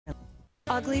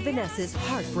Ugly Vanessa's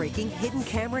heartbreaking hidden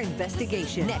camera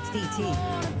investigation. Next, ET.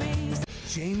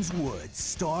 James Woods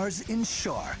stars in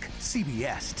Shark.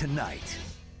 CBS tonight.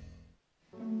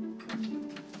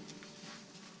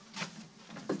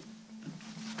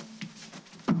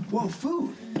 Whoa,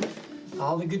 food!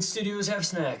 All the good studios have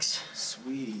snacks.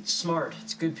 Sweet. Smart.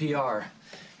 It's good PR.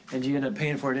 And you end up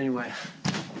paying for it anyway.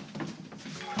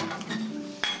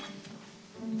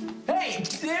 Hey!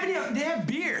 They have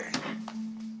beer!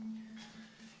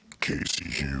 Casey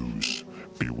Hughes,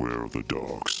 beware of the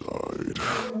dark side.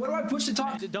 What do I push to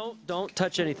talk? Don't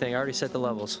touch anything. I already set the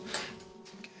levels.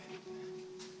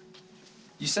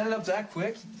 You set it up that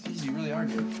quick? Jeez, you really are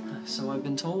good. So I've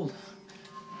been told.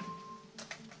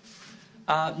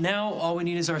 Now all we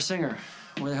need is our singer.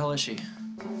 Where the hell is she?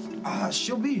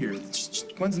 She'll be here.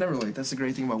 Gwen's never late. That's the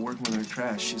great thing about working with her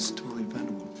trash. She's totally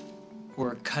dependable.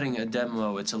 We're cutting a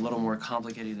demo. It's a little more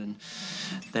complicated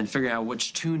than figuring out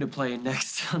which tune to play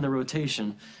next on the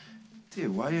rotation.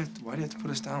 Dude, why do you have to put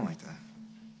us down like that?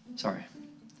 Sorry.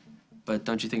 But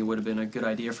don't you think it would have been a good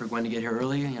idea for Gwen to get here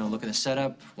early? You know, look at the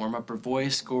setup, warm up her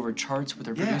voice, go over charts with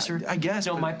her producer? I guess,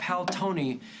 You know, my pal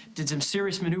Tony did some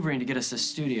serious maneuvering to get us this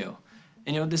studio.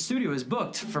 And, you know, the studio is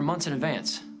booked for months in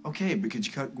advance. Okay, but could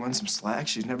you cut Gwen some slack?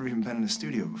 She's never even been in a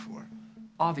studio before.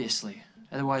 Obviously.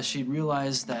 Otherwise, she'd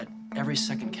realize that every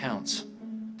second counts.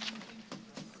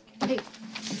 Hey,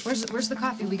 where's the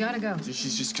coffee? We gotta go.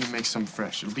 She's just gonna make some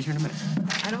fresh. It'll be here in a minute.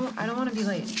 I don't want to be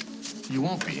late. You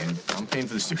won't be. I'm paying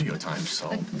for the studio time, so.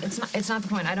 Like, it's not the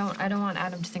point. I don't want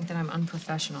Adam to think that I'm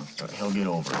unprofessional. He'll get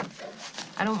over it.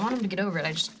 I don't want him to get over it.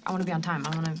 I want to be on time.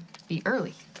 I want to be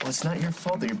early. Well, it's not your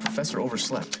fault that your professor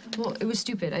overslept. Well, it was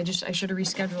stupid. I should have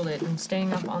rescheduled it, and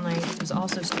staying up all night was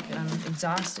also stupid. I'm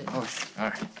exhausted. Oh, all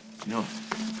right. You know,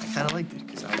 I kind of liked it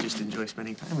because I just enjoy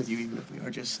spending time with you, even if we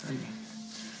are just studying.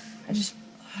 I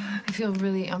feel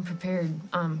really unprepared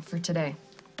for today.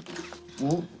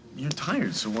 Well, you're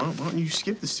tired, so why don't you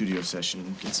skip the studio session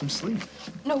and get some sleep?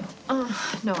 No,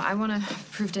 I want to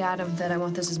prove to Adam that I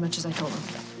want this as much as I told him.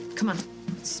 Come on,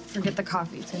 let's forget the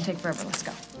coffee. It's gonna take forever. Let's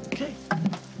go. Okay.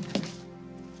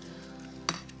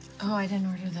 Oh, I didn't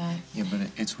order that. Yeah, but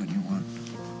it's what you want.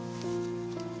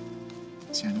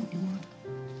 See, I know what you want.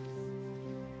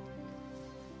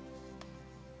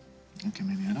 Okay,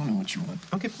 maybe I don't know what you want.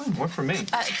 Okay, fine. More for me.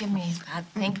 Give me that.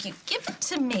 Thank you. Give it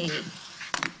to me.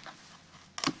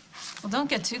 Well, don't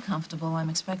get too comfortable. I'm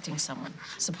expecting someone,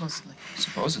 supposedly.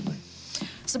 Supposedly?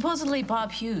 Supposedly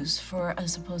Bob Hughes for a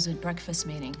supposed breakfast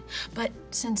meeting. But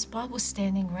since Bob was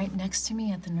standing right next to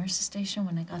me at the nurse's station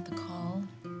when I got the call...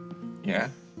 Yeah?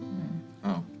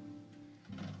 Oh.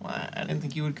 Well, I didn't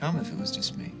think you would come if it was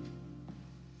just me.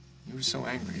 You were so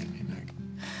angry at me, Meg.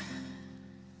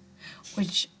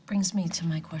 Which brings me to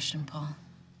my question, Paul.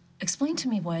 Explain to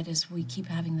me why it is we keep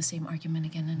having the same argument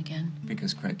again and again.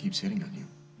 Because Craig keeps hitting on you.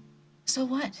 So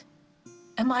what?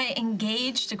 Am I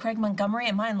engaged to Craig Montgomery?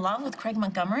 Am I in love with Craig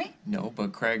Montgomery? No,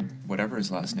 but Craig, whatever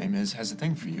his last name is, has a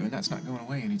thing for you, and that's not going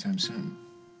away anytime soon.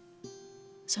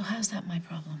 So how's that my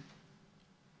problem?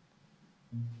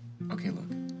 Okay, look.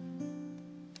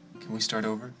 Can we start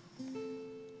over?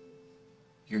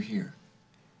 You're here.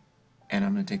 And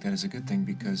I'm gonna take that as a good thing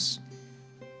because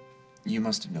you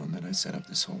must have known that I set up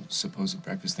this whole supposed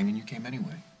breakfast thing and you came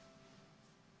anyway.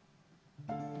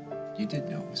 You did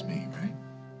know it was me, right?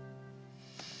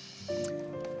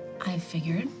 I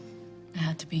figured it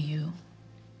had to be you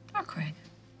or Craig.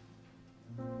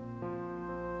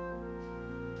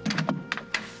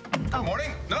 Good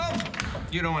morning. No,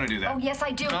 you don't want to do that. Oh, yes,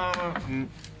 I do.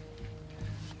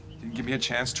 Didn't give me a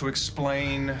chance to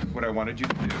explain what I wanted you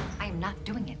to do. I am not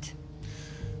doing it.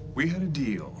 We had a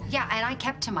deal. Yeah, and I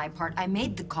kept to my part. I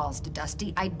made the calls to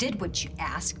Dusty. I did what you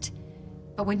asked.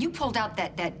 But when you pulled out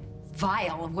that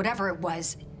vial of whatever it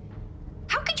was,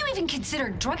 how could you even consider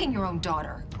drugging your own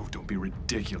daughter? Oh, don't be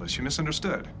ridiculous. You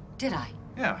misunderstood. Did I?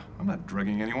 Yeah, I'm not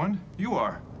drugging anyone. You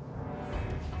are.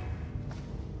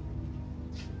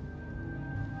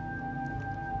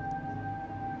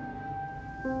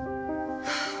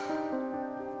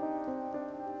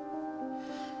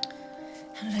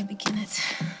 How did I begin it?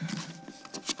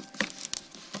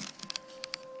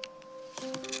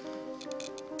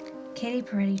 Katie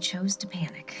Peretti chose to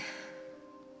panic.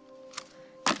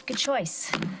 Good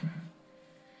choice.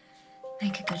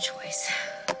 Make a good choice.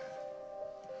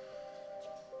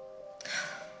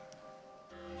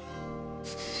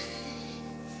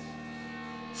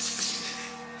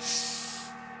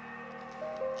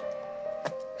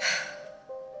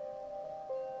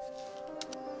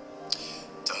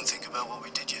 Don't think about what we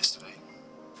did yesterday.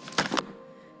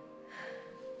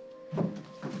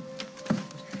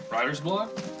 Writer's block?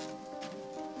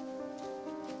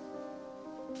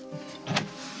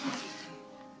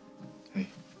 Hey.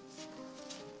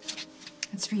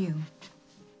 It's for you.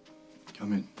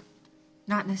 Come in.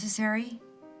 Not necessary.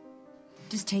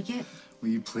 Just take it. Will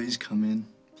you please come in,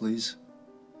 please?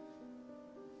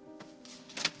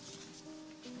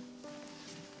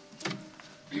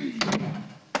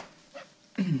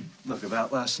 Look,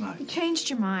 about last You night. changed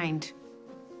your mind.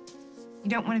 You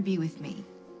don't want to be with me.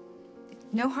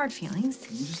 No hard feelings.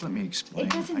 Can you just let me explain?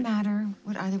 It doesn't matter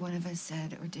what either one of us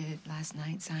said or did last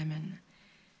night, Simon.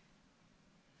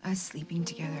 Us sleeping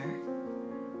together.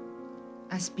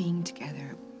 Us being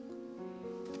together.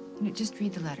 You know, just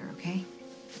read the letter, okay?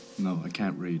 No, I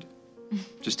can't read.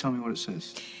 Just tell me what it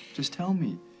says. Just tell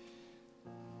me.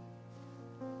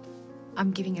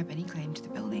 I'm giving up any claim to the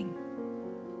building.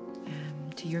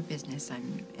 To your business.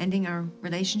 I'm ending our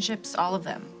relationships, all of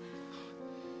them.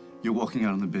 You're walking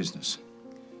out on the business.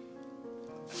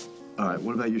 All right,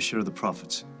 what about your share of the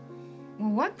profits?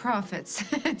 Well, what profits?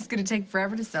 It's gonna take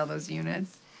forever to sell those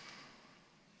units.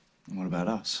 And what about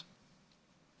us?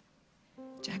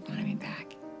 Jack wanted me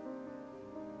back.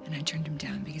 And I turned him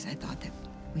down because I thought that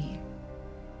we...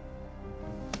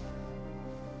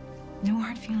 No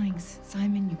hard feelings.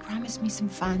 Simon, you promised me some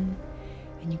fun,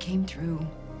 and you came through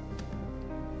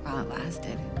while it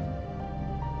lasted.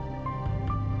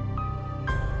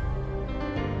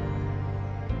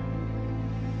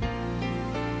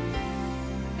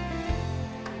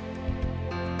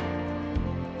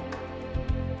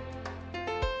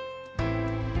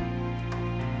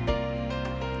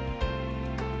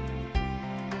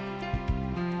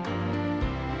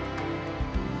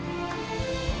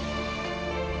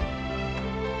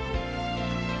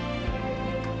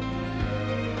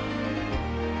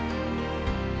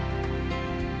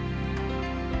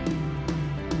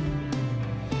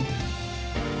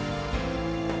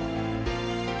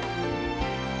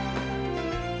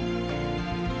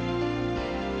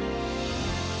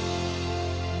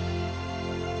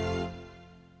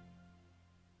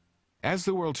 As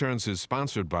the World Turns is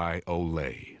sponsored by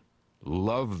Olay.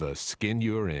 Love the skin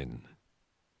you're in.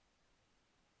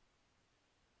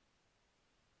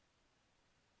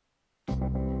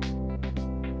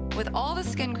 With all the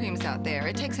skin creams out there,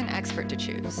 it takes an expert to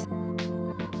choose.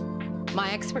 My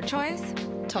expert choice?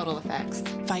 Total Effects.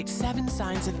 Fight 7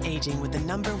 signs of aging with the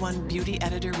 #1 beauty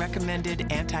editor recommended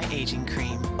anti-aging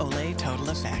cream, Olay Total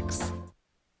Effects.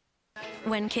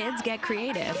 When kids get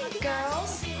creative,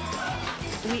 Girls,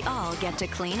 we all get to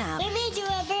clean up. let me do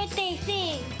a birthday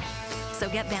thing. So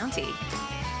get Bounty.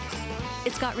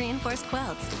 It's got reinforced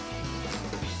quilts.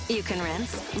 You can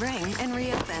rinse, wring, and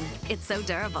reopen. It's so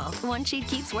durable. One sheet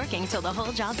keeps working till the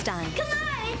whole job's done. Come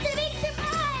on, it's a big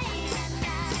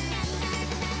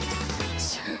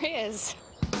surprise! Sure is.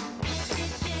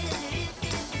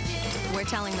 We're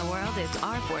telling the world it's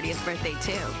our 40th birthday,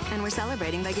 too. And we're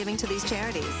celebrating by giving to these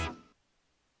charities.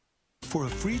 For a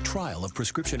free trial of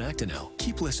prescription Actonel,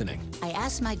 keep listening. I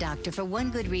asked my doctor for one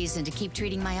good reason to keep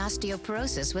treating my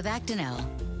osteoporosis with Actonel.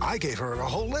 I gave her a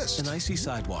whole list. An icy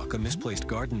sidewalk, a misplaced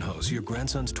garden hose, your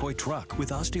grandson's toy truck.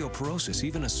 With osteoporosis,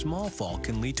 even a small fall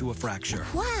can lead to a fracture.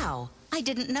 Wow! I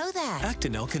didn't know that.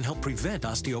 Actonel can help prevent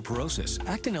osteoporosis.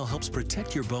 Actonel helps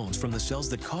protect your bones from the cells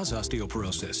that cause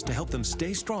osteoporosis to help them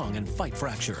stay strong and fight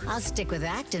fracture. I'll stick with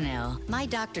Actonel. My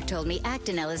doctor told me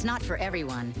Actonel is not for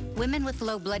everyone. Women with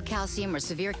low blood calcium or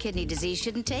severe kidney disease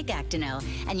shouldn't take Actonel,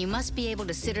 and you must be able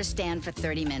to sit or stand for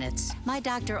 30 minutes. My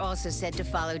doctor also said to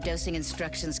follow dosing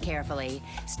instructions carefully.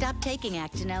 Stop taking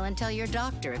Actonel and tell your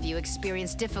doctor if you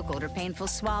experience difficult or painful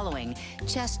swallowing,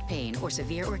 chest pain, or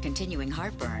severe or continuing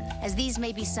heartburn, as these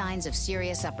may be signs of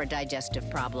serious upper digestive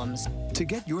problems. To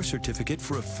get your certificate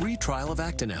for a free trial of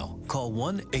Actonel, call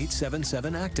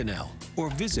 1-877-ACTONEL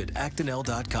or visit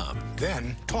actonel.com.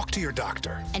 Then talk to your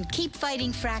doctor. And keep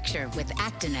fighting fracture with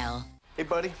Actonel. Hey,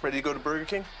 buddy, ready to go to Burger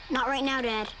King? Not right now,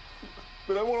 Dad.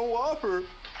 But I want a Whopper.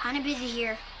 Kinda busy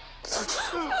here.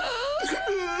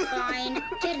 Fine,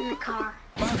 get in the car.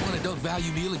 Buy one adult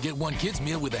value meal and get one kid's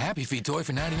meal with a Happy Feet toy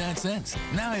for 99 cents.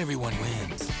 Now everyone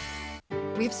wins.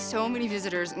 We have so many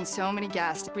visitors and so many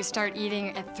guests. We start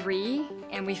eating at 3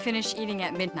 and we finish eating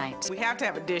at midnight. We have to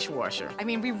have a dishwasher. I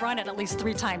mean, we run it at least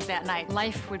 3 times that night.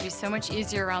 Life would be so much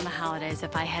easier around the holidays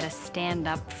if I had a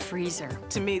stand-up freezer.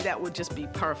 To me, that would just be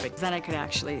perfect. Then I could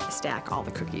actually stack all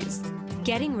the cookies.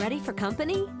 Getting ready for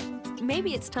company?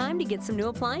 Maybe it's time to get some new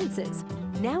appliances.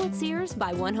 Now at Sears,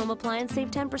 buy 1 home appliance, save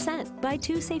 10%. Buy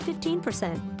 2, save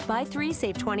 15%. Buy 3,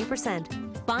 save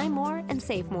 20%. Buy more and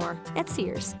save more at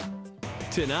Sears.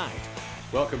 Tonight,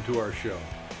 welcome to our show.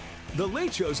 The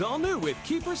Late Show's all new with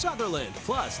Kiefer Sutherland,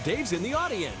 plus Dave's in the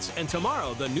audience, and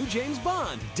tomorrow the new James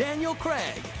Bond, Daniel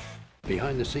Craig.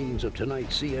 Behind the scenes of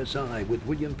tonight's CSI with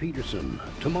William Peterson,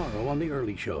 tomorrow on The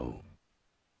Early Show.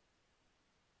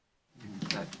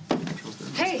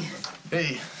 Hey,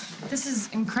 Hey. this is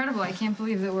incredible. I can't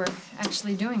believe that we're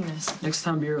actually doing this. Next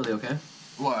time, be early, okay?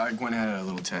 Well, I went and had a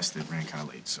little test that ran kind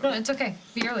of late, so. No, it's okay.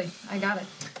 Be early. I got it.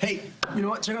 Hey, you know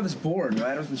what? Check out this board.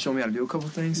 Adam's been showing me how to do a couple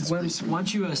things. Why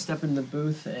don't you step in the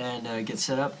booth and get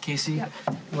set up? Casey, you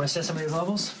want to set some of these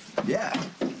levels? Yeah.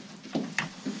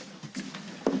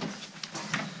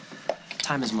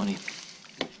 Time is money.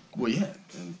 Well, yeah,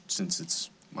 and since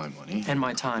it's my money. And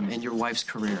my time, and your wife's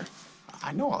career.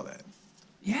 I know all that.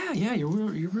 Yeah, you're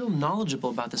real knowledgeable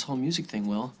about this whole music thing,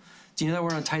 Will. Do you know that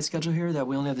we're on a tight schedule here, that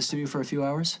we only have the studio for a few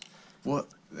hours? Well,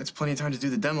 that's plenty of time to do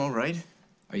the demo, right?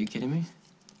 Are you kidding me?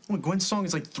 Well, Gwen's song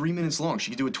is like 3 minutes long.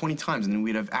 She could do it 20 times, and then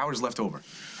we'd have hours left over.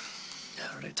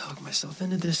 How did I talk myself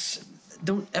into this?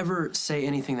 Don't ever say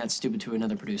anything that's stupid to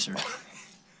another producer.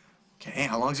 Okay,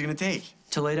 how long is it gonna take?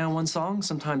 To lay down one song,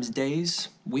 sometimes days,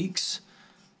 weeks.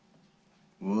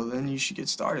 Well, then you should get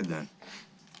started then.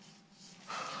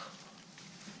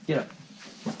 Get up.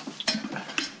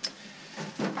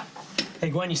 Hey,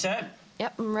 Gwen, you set?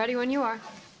 Yep, I'm ready when you are.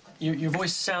 Your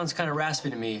voice sounds kind of raspy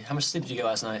to me. How much sleep did you get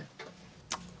last night?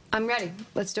 I'm ready.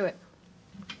 Let's do it.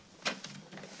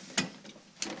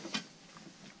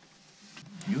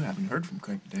 You haven't heard from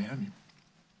Craig today, have you?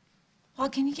 Paul,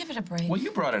 can you give it a break? Well,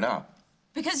 you brought it up.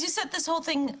 Because you set this whole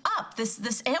thing up, this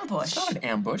ambush. It's not an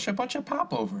ambush. A bunch of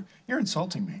popover. You're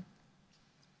insulting me.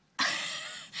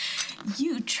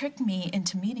 You tricked me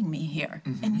into meeting me here,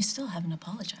 and you still haven't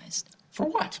apologized. For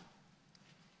what?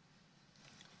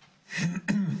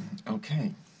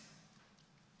 Okay.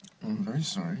 I'm very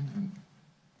sorry.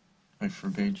 I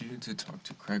forbade you to talk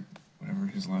to Craig, whatever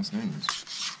his last name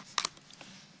is.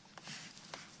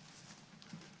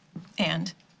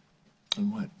 And?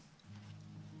 And what?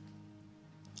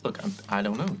 Look, I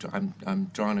don't know. I'm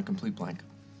drawing a complete blank.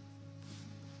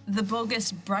 The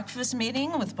bogus breakfast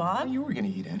meeting with Bob? Well, you were gonna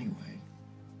eat anyway.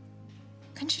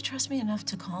 Couldn't you trust me enough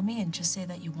to call me and just say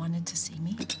that you wanted to see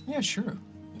me? Yeah, sure.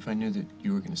 If I knew that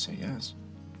you were gonna say yes.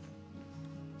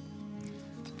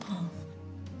 Paul,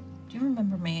 do you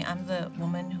remember me? I'm the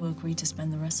woman who agreed to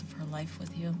spend the rest of her life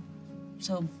with you.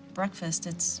 So breakfast,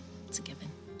 it's a given.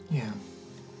 Yeah.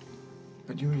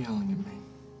 But you were yelling at me.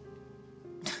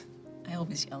 I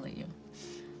always yell at you.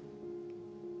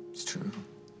 It's true.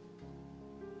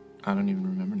 I don't even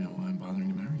remember now why I'm bothering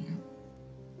to marry you.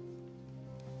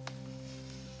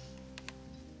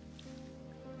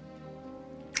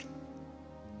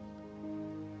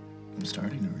 I'm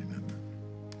starting to remember.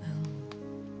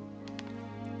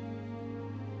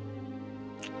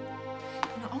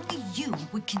 Only you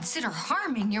would consider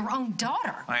harming your own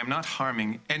daughter. I am not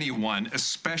harming anyone,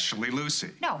 especially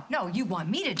Lucy. No, you want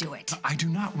me to do it. I do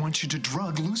not want you to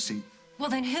drug Lucy. Well,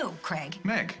 then who, Craig?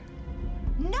 Meg.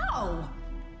 No!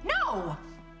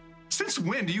 Since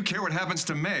when do you care what happens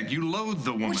to Meg? You loathe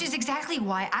the woman. Which is exactly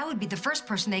why I would be the first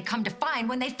person they come to find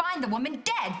when they find the woman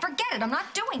dead. Forget it, I'm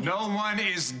not doing it. No one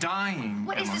is dying.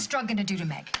 What is this drug gonna do to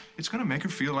Meg? It's gonna make her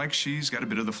feel like she's got a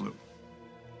bit of the flu.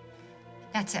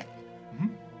 That's it.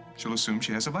 She'll assume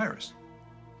she has a virus.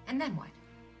 And then what?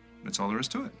 That's all there is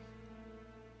to it.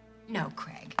 No,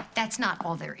 Craig, that's not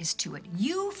all there is to it.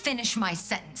 You finish my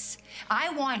sentence. I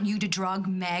want you to drug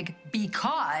Meg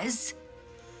because...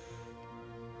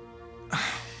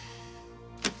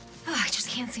 I just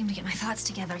can't seem to get my thoughts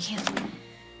together. I can't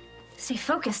stay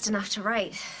focused enough to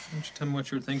write. Why don't you tell me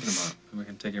what you were thinking about, and we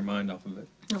can take your mind off of it.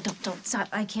 No, don't stop.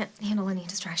 I can't handle any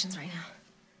distractions right now.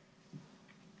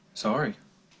 Sorry.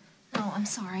 No, I'm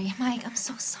sorry. Mike, I'm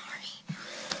so sorry.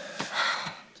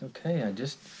 It's okay. I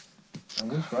wish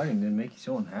writing didn't make you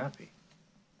so unhappy.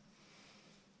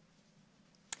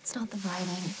 It's not the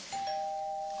writing.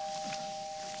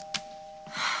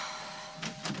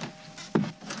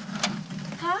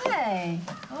 Hi.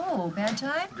 Oh, bad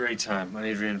time? Great time. I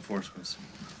need reinforcements.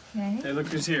 Okay. Hey, look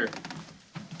who's here.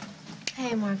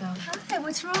 Hey, Margot. Hi,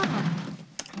 what's wrong?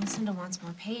 Lucinda wants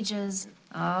more pages.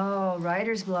 Oh,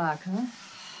 writer's block, huh?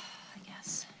 I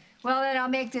guess. Well, then I'll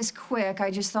make this quick.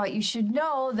 I just thought you should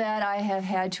know that I have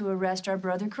had to arrest our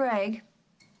brother Craig.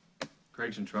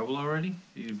 Craig's in trouble already?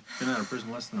 You've been out of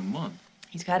prison less than a month.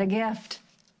 He's got a gift.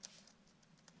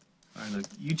 All right, look,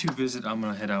 you two visit. I'm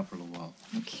gonna head out for a little while.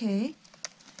 Okay.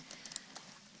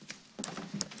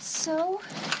 So,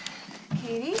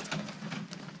 Katie?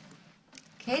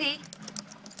 Katie!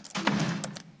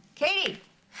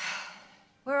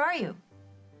 Where are you?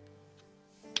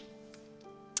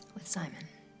 With Simon.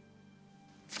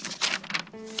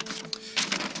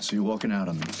 So you're walking out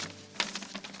on me.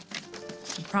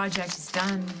 The project is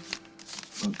done.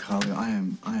 Look, Carly, I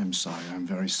am sorry. I'm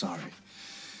very sorry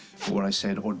for what I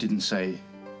said or didn't say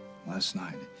last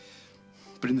night.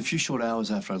 But in the few short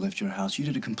hours after I left your house, you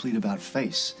did a complete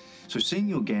about-face. So seeing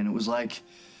you again, it was like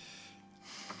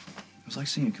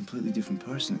seeing a completely different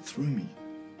person. It threw me.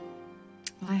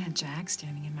 Well, I had Jack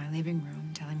standing in my living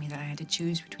room telling me that I had to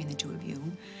choose between the two of you.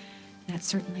 That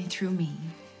certainly threw me.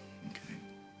 Okay.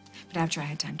 But after I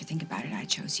had time to think about it, I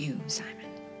chose you, Simon.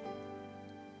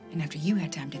 And after you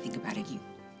had time to think about it, you...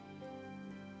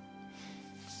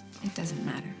 It doesn't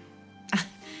matter.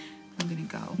 I'm gonna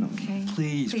go, No, okay?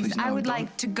 Please, please, no, I would don't.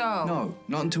 like to go. No,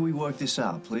 not until we work this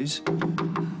out, please.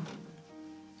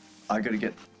 I gotta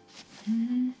get...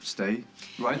 Stay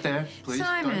right there, please.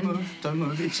 Simon. Don't move, don't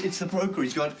move. It's the broker.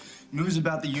 He's got news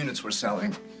about the units we're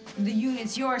selling. The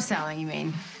units you're selling, you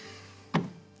mean?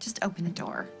 Just open the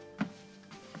door.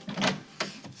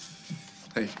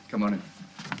 Hey, come on in.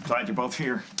 Glad you're both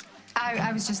here.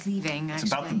 I was just leaving, actually.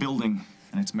 It's about the building,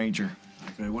 and it's major.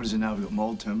 Okay, what is it now? We've got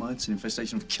mold, termites, an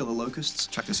infestation of killer locusts.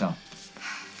 Check this out.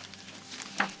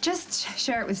 Just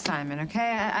share it with Simon,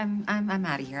 okay? I'm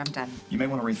out of here. I'm done. You may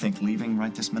want to rethink leaving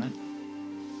right this minute.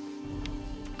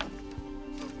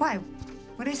 Why?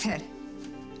 What is it?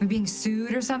 We're being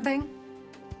sued or something?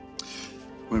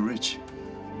 We're rich.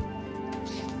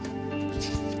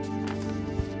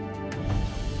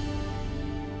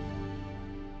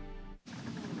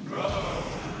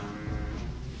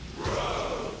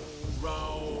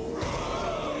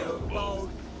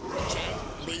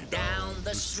 Gently down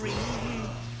the stream.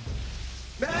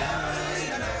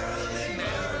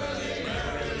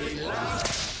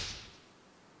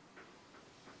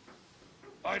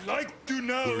 I'd like to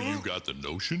know where you got the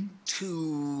notion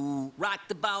To rock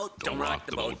the boat, don't rock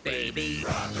the boat, baby.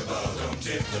 Rock the boat, don't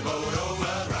tip the boat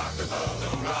over. Rock the boat,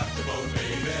 don't rock the boat,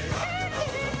 baby. Rock the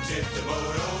boat, don't tip the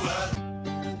boat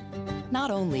over. Not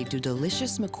only do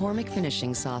delicious McCormick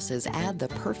finishing sauces add the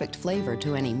perfect flavor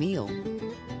to any meal,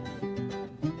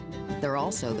 they're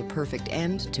also the perfect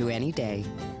end to any day.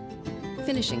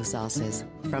 Finishing sauces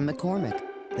from McCormick,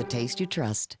 the taste you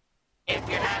trust. If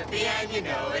you're happy and you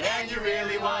know it and you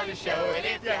really want to show it,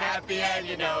 if you're happy and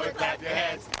you know it, clap your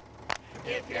hands.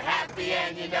 If you're happy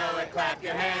and you know it, clap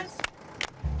your hands.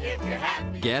 If you're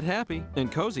happy. Get happy in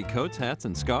cozy coats, hats,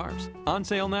 and scarves. On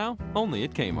sale now, only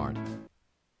at Kmart.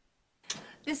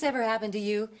 This ever happened to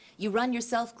you? You run your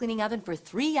self-cleaning oven for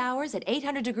 3 hours at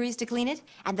 800 degrees to clean it,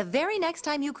 and the very next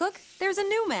time you cook, there's a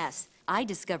new mess. I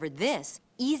discovered this.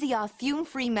 Easy Off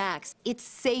Fume-Free Max. It's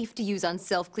safe to use on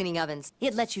self-cleaning ovens.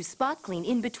 It lets you spot clean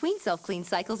in between self-clean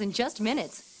cycles in just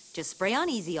minutes. Just spray on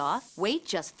Easy Off, wait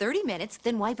just 30 minutes,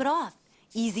 then wipe it off.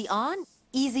 Easy on,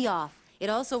 easy off. It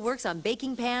also works on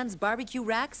baking pans, barbecue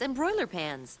racks, and broiler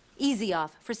pans. Easy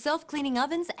Off for self-cleaning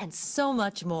ovens and so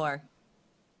much more.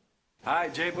 Hi,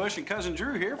 Jay Bush and Cousin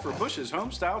Drew here for Bush's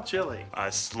Homestyle Chili. I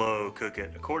slow cook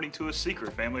it according to a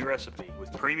secret family recipe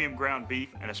with premium ground beef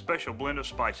and a special blend of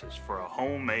spices for a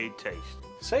homemade taste.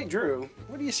 Say, Drew,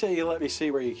 what do you say you let me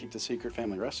see where you keep the secret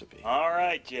family recipe? All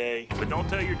right, Jay, but don't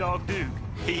tell your dog Duke.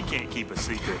 He can't keep a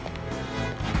secret.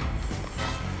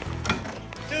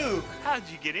 Duke, how'd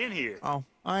you get in here? Oh,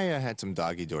 I had some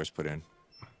doggy doors put in.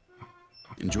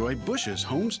 Enjoy Bush's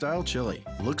Homestyle Chili.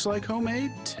 Looks like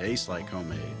homemade, tastes like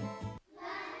homemade.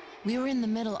 We were in the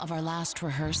middle of our last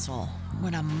rehearsal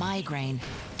when a migraine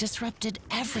disrupted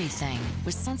everything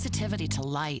with sensitivity to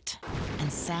light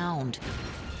and sound,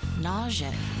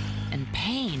 nausea and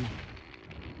pain.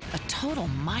 A total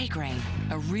migraine,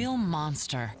 a real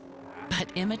monster.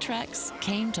 But Imitrex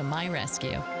came to my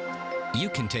rescue. You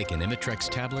can take an Imitrex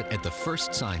tablet at the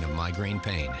first sign of migraine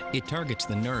pain. It targets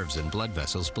the nerves and blood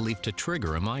vessels believed to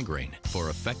trigger a migraine for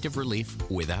effective relief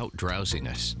without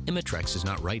drowsiness. Imitrex is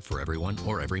not right for everyone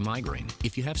or every migraine.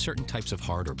 If you have certain types of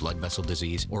heart or blood vessel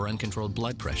disease or uncontrolled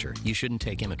blood pressure, you shouldn't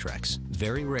take Imitrex.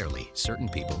 Very rarely, certain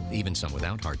people, even some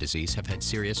without heart disease, have had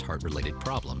serious heart-related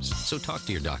problems. So talk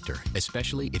to your doctor,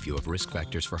 especially if you have risk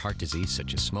factors for heart disease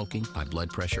such as smoking, high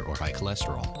blood pressure, or high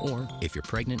cholesterol, or if you're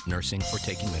pregnant, nursing, or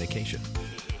taking medication.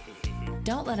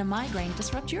 Don't let a migraine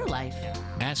disrupt your life.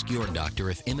 Ask your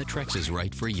doctor if Imitrex is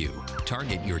right for you.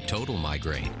 Target your total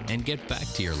migraine and get back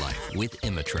to your life with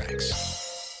Imitrex.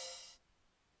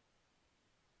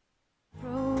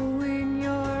 Throwing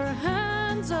your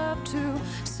hands up to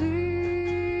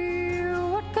see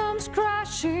what comes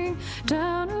crashing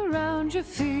down around your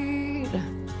feet.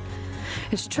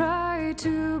 Is try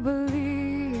to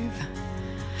believe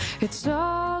it's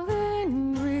all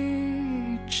in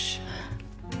reach.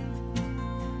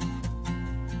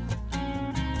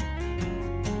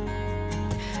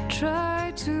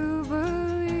 Try to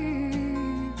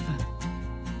believe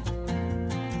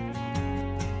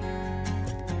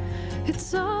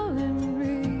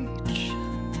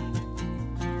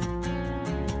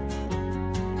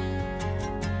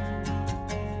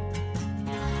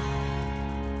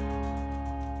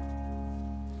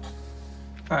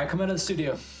All right, come out of the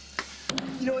studio.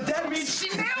 You know what that means? She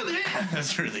nailed it!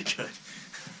 That's really good.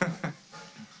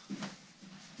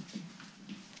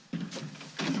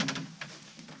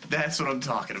 That's what I'm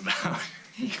talking about.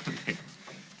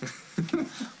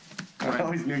 I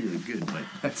always knew you were good,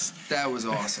 but That was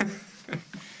awesome.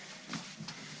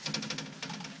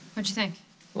 What'd you think?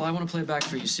 Well, I want to play it back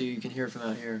for you so you can hear it from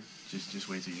out here. Just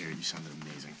wait till you hear it. You sounded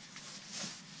amazing.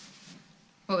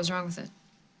 What was wrong with it?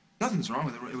 Nothing's wrong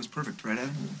with it. It was perfect, right,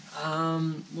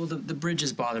 Adam? Well, the bridge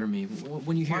is bothering me.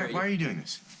 When you hear it... Why are you doing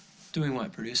this? Doing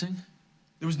what, producing?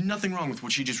 There was nothing wrong with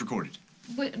what she just recorded.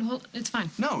 Wait, hold, it's fine.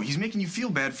 No, he's making you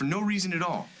feel bad for no reason at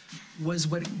all. Was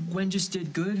what Gwen just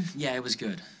did good? Yeah, it was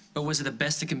good. But was it the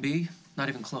best it can be? Not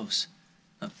even close.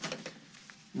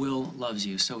 Will loves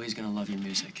you, so he's gonna love your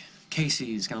music.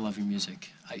 Casey is gonna love your music.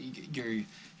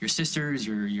 Your sisters,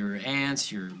 your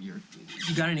aunts, you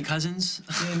got any cousins?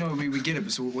 Yeah, no, we get it,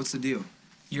 but so what's the deal?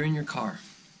 You're in your car.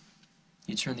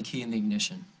 You turn the key in the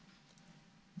ignition.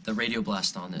 The radio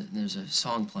blasts on it, and there's a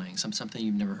song playing, something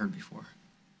you've never heard before.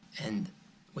 And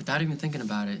without even thinking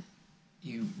about it,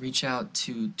 you reach out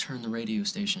to turn the radio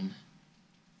station,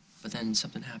 but then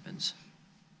something happens.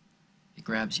 It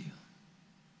grabs you.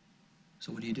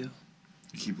 So what do? You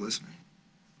keep listening.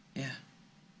 Yeah.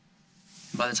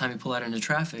 And by the time you pull out into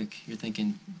traffic, you're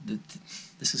thinking,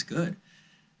 this is good.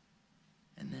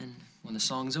 And then when the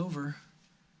song's over,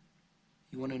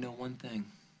 you want to know one thing.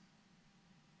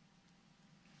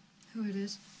 Who it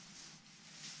is?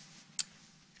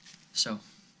 So,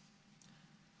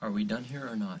 are we done here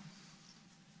or not?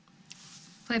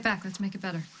 Play it back. Let's make it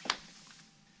better.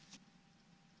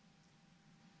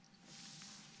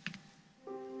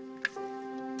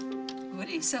 What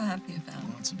are you so happy about?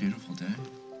 Well, it's a beautiful day.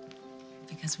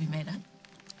 Because we made up?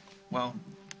 Well,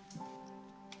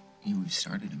 we've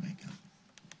started to make up.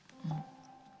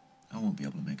 I won't be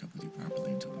able to make up with you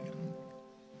properly until we get home.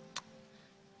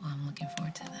 Well, I'm looking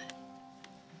forward to that.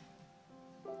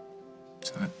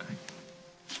 So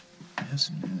I have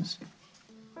some news.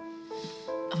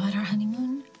 About our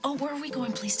honeymoon? Oh, where are we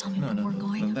going? Please tell me where we're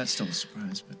going. No, that's still a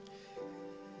surprise, but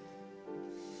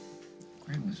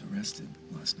Greg was arrested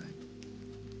last night.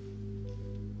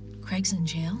 Craig's in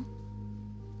jail?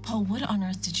 Paul, what on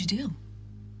earth did you do?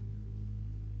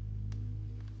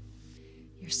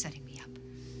 You're setting me up.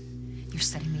 You're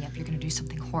setting me up. You're going to do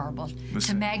something horrible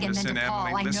Listen, to Meg and then to Paul.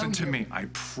 Emily, I know listen to you. me. I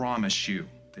promise you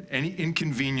that any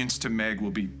inconvenience to Meg will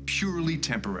be purely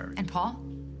temporary. And Paul?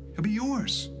 He'll be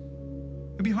yours.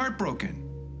 He'll be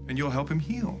heartbroken, and you'll help him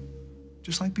heal,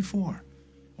 just like before.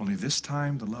 Only this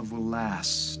time, the love will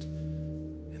last,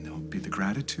 and there'll be the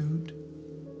gratitude.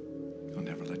 He'll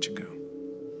never let you go.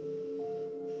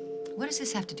 What does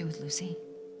this have to do with Lucy?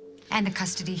 And the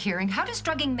custody hearing? How does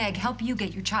drugging Meg help you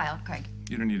get your child, Craig?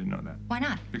 You don't need to know that. Why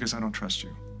not? Because I don't trust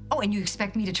you. Oh, and you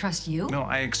expect me to trust you? No,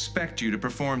 I expect you to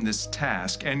perform this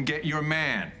task and get your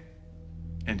man.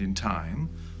 And in time,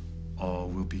 all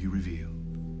will be revealed.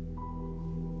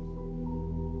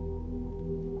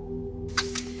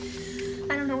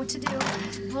 I don't know what to do.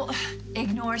 Well,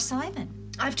 ignore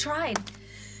Simon. I've tried.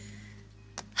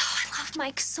 Oh, I love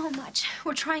Mike so much.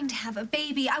 We're trying to have a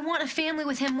baby. I want a family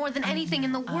with him more than anything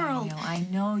in the world. I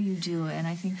know you do, and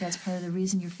I think that's part of the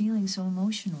reason you're feeling so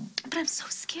emotional. But I'm so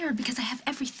scared because I have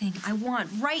everything I want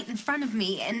right in front of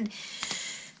me, and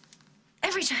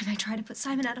every time I try to put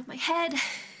Simon out of my head...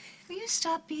 Will you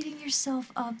stop beating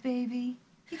yourself up, baby?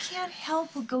 You can't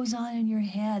help what goes on in your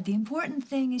head. The important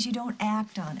thing is you don't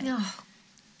act on it. No.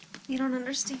 You don't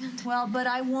understand. Well, but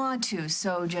I want to,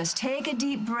 so just take a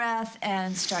deep breath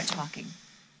and start talking.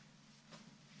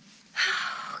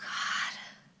 Oh, God.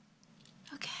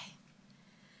 Okay.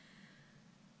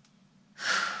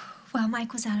 While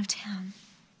Mike was out of town,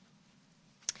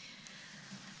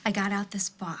 I got out this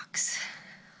box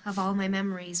of all my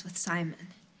memories with Simon.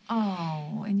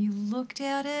 Oh, and you looked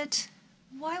at it?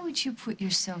 Why would you put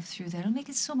yourself through that? It'll make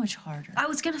it so much harder. I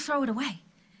was gonna throw it away.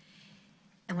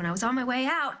 And when I was on my way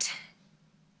out,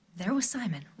 there was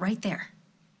Simon, right there.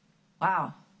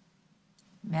 Wow.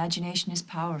 Imagination is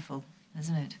powerful,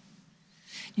 isn't it?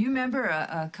 You remember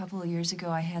a couple of years ago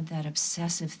I had that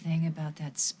obsessive thing about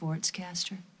that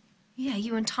sportscaster? Yeah,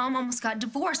 you and Tom almost got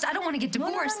divorced. I don't want to get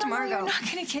divorced, Margot. You're not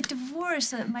going to get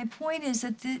divorced. My point is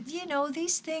that,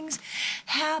 these things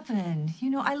happen.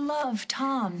 I love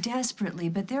Tom desperately,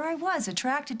 but there I was,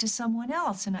 attracted to someone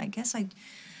else, and I guess I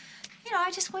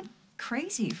just went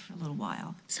crazy for a little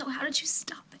while. So how did you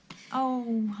stop it?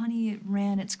 Oh, honey, it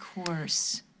ran its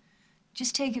course.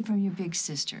 Just take it from your big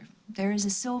sister. There is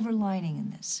a silver lining in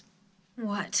this.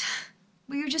 What?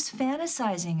 Well, you're just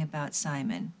fantasizing about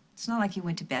Simon. It's not like you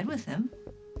went to bed with him.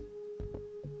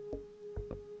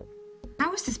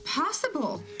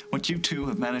 impossible. What you two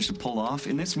have managed to pull off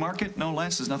in this market, no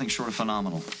less, is nothing short of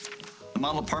phenomenal. The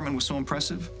model apartment was so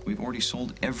impressive, we've already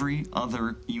sold every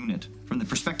other unit from the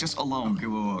prospectus alone. Okay,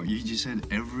 whoa. You just said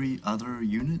every other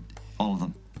unit? All of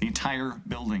them. The entire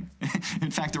building.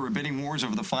 In fact, there were bidding wars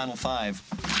over the final 5.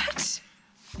 What?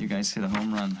 You guys hit a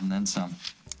home run and then some.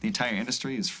 The entire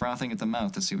industry is frothing at the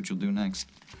mouth to see what you'll do next.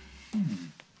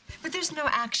 But there's no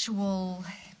actual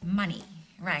money,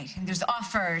 right? And there's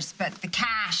offers, but the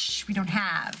cash we don't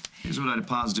have. Here's what I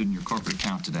deposited in your corporate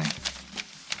account today.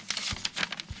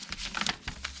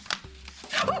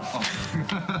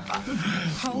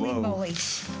 Holy moly.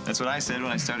 That's what I said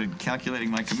when I started calculating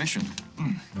my commission.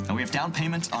 Now, we have down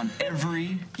payments on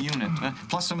every unit.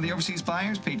 Plus, some of the overseas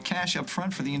buyers paid cash up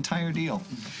front for the entire deal.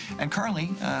 And Carly,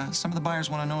 some of the buyers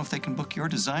want to know if they can book your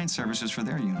design services for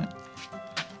their unit.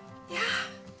 Yeah.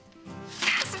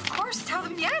 Yes, of course. Tell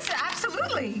them yes,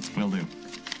 absolutely. Will do.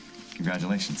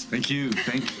 Congratulations. Thank you.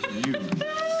 Thank you.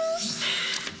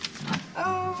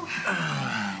 Oh.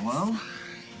 Well,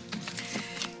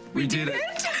 we did it.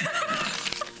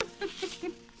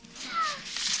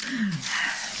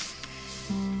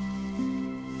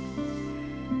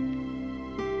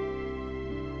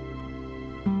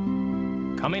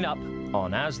 Coming up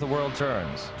on As the World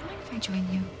Turns. Do you mind if I join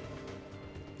you?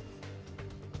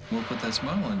 We'll put that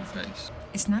smile on your face.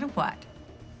 It's not a what.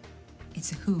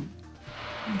 It's a who.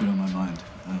 You've been on my mind.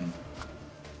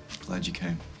 Glad you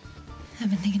came. I've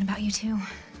been thinking about you, too.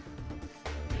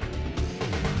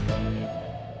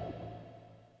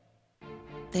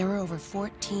 There are over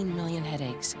 14 million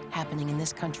headaches happening in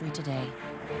this country today.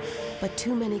 But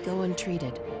too many go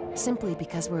untreated, simply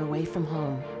because we're away from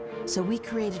home. So we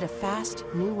created a fast,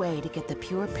 new way to get the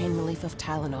pure pain relief of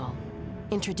Tylenol.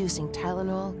 Introducing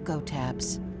Tylenol Go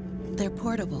Tabs. They're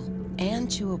portable and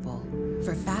chewable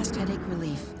for fast headache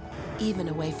relief, even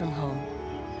away from home.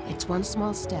 It's one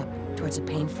small step towards a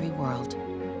pain-free world.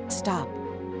 Stop.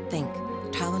 Think.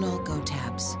 Tylenol Go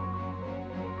Tabs.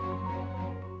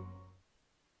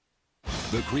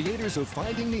 The creators of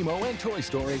Finding Nemo and Toy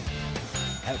Story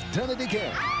have done it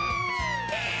again.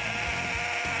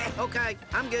 Okay,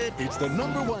 I'm good. It's the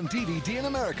 #1 DVD in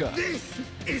America. This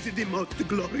is the most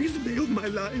glorious day of my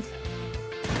life.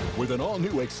 With an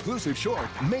all-new exclusive short,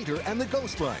 Mater and the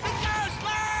Ghostlight.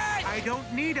 I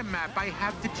don't need a map. I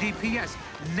have the GPS.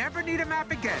 Never need a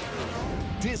map again.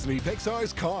 Disney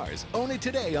Pixar's Cars. Own it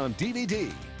today on DVD.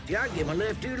 Yeah, I'd give my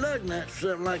left 2 lug nuts,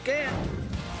 something like that.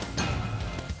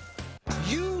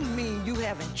 You mean you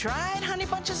haven't tried Honey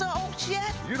Bunches of Oats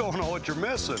yet? You don't know what you're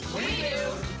missing. We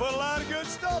do. Put a lot of good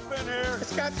stuff in here.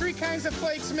 It's got 3 kinds of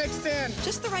flakes mixed in.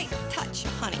 Just the right touch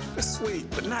of honey. It's sweet,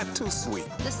 but not too sweet.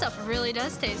 This stuff really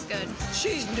does taste good.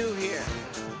 She's new here.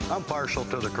 I'm partial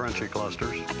to the crunchy clusters.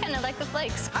 I kind of like the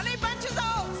flakes. Honey Bunches of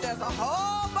Oats, there's a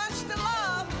whole bunch to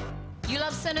love. You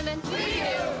love cinnamon? We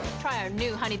do. Try our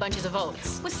new Honey Bunches of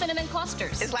Oats with cinnamon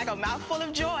clusters. It's like a mouthful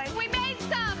of joy. We made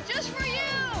some just for you.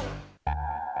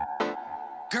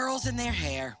 Girls in their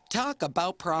hair. Talk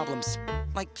about problems.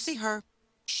 Like, see her?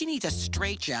 She needs a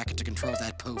straitjacket to control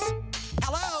that poof.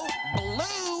 Hello?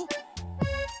 Blue?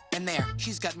 And there,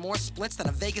 she's got more splits than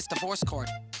a Vegas divorce court.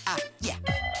 Yeah,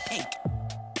 pink.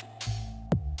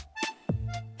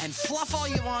 And fluff all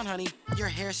you want, honey. Your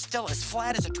hair's still as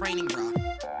flat as a training bra.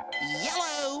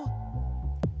 Yellow!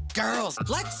 Girls,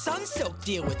 let Sunsilk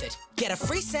deal with it. Get a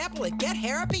free sample at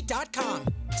GetHairapy.com.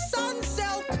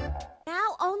 Sunsilk!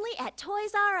 Now only at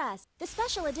Toys R Us. The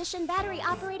special edition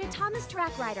battery-operated Thomas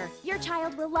Track Rider. Your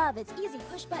child will love its easy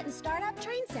push-button startup,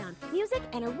 train sound, music,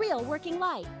 and a real working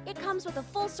light. It comes with a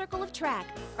full circle of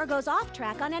track, or goes off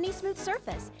track on any smooth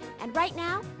surface. And right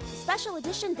now, the special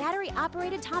edition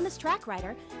battery-operated Thomas Track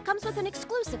Rider comes with an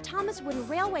exclusive Thomas wooden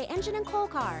railway engine and coal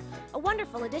car. A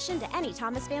wonderful addition to any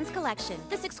Thomas fan's collection.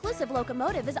 This exclusive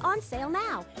locomotive is on sale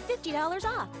now, $50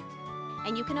 off.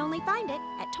 And you can only find it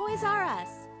at Toys R Us.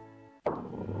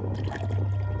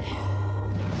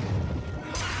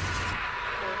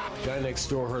 Guy next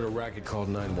door heard a racket called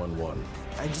 911.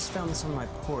 I just found this on my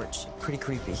porch. Pretty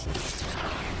creepy. If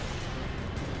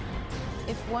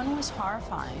one was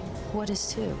horrifying, what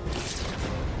is 2?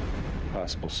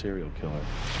 Possible serial killer.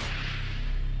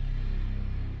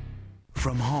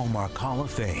 From Hallmark Hall of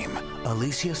Fame,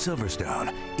 Alicia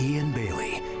Silverstone, Ian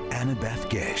Bailey, Annabeth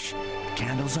Gish.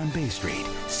 Candles on Bay Street,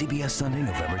 CBS Sunday,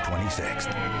 November 26th.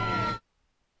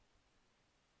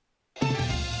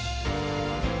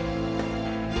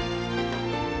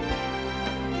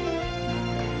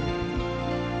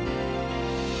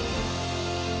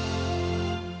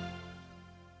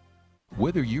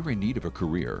 Whether you're in need of a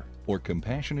career or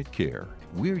compassionate care,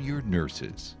 we're your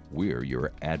nurses. We're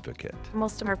your advocate.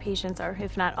 Most of our patients are,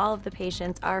 if not all of the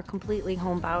patients, are completely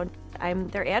homebound. I'm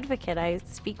their advocate. I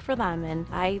speak for them and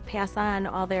I pass on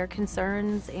all their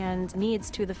concerns and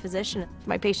needs to the physician.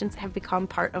 My patients have become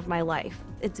part of my life.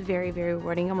 It's very, very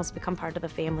rewarding, almost become part of the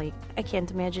family. I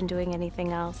can't imagine doing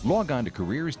anything else. Log on to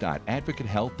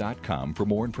careers.advocatehealth.com for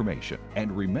more information.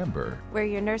 And remember, We're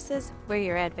your nurses, we're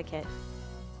your advocate.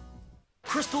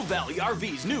 Crystal Valley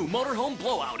RV's new motorhome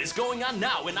blowout is going on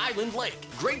now in Island Lake.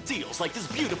 Great deals like this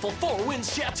beautiful Four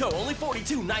Winds Chateau, only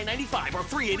 $42,995 or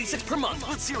 $386 per month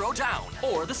with 0 down.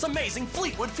 Or this amazing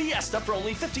Fleetwood Fiesta for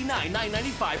only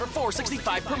 $59,995 or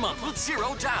 $465 per month with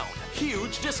 0 down.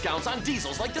 Huge discounts on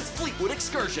diesels like this Fleetwood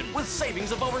Excursion with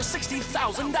savings of over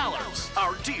 $60,000.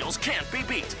 Our deals can't be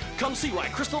beat. Come see why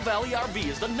Crystal Valley RV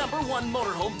is the #1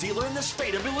 motorhome dealer in the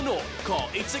state of Illinois. Call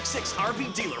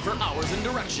 866-RV-DEALER for hours and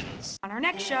directions. On our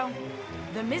next show,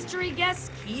 the mystery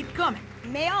guests keep coming.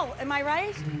 Male, am I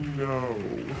right? No.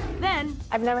 Then,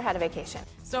 I've never had a vacation.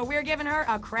 So we're giving her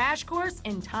a crash course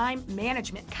in time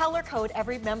management. Color code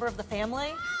every member of the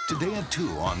family? today at 2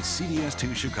 on CBS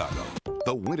 2 Chicago.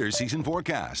 The winter season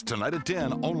forecast, tonight at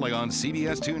 10, only on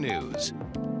CBS 2 News.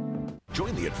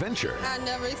 Join the adventure. I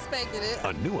never expected it.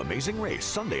 A new amazing race,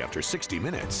 Sunday after 60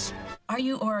 Minutes. Are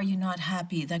you or are you not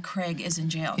happy that Craig is in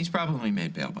jail? He's probably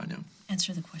made bail by now.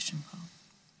 Answer the question, Paul.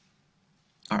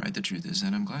 All right, the truth is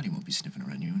that I'm glad he won't be sniffing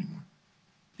around you anymore.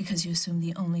 Because you assume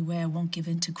the only way I won't give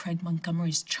in to Craig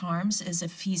Montgomery's charms is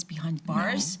if he's behind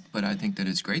bars? No, but I think that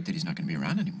it's great that he's not going to be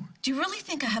around anymore. Do you really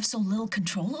think I have so little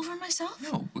control over myself?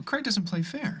 No, but Craig doesn't play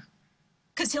fair.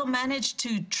 Because he'll manage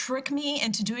to trick me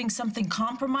into doing something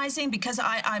compromising because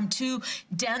I'm too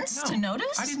dense to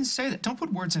notice? I didn't say that. Don't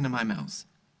put words into my mouth.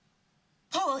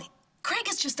 Paul, Craig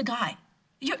is just a guy.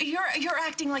 You're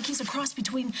acting like he's a cross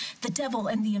between the devil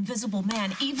and the invisible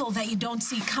man, evil that you don't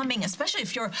see coming, especially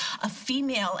if you're a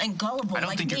female and gullible like me. I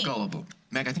don't think you're gullible.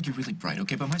 Meg, I think you're really bright,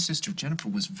 okay? But my sister, Jennifer,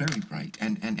 was very bright,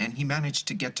 and he managed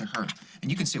to get to her.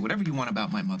 And you can say whatever you want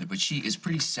about my mother, but she is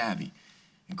pretty savvy.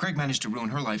 And Craig managed to ruin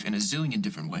her life in a zillion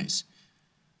different ways.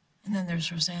 And then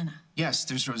there's Rosanna. Yes,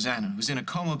 there's Rosanna, who's in a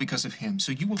coma because of him.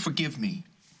 So you will forgive me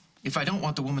if I don't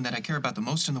want the woman that I care about the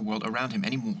most in the world around him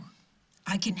anymore.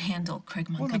 I can handle Craig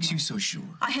Montgomery. What makes you so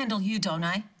sure? I handle you, don't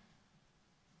I?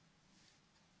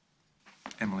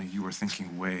 Emily, you are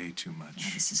thinking way too much. Yeah,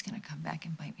 this is gonna come back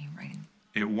and bite me right in.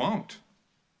 It won't.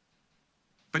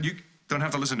 But you don't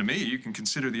have to listen to me. You can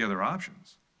consider the other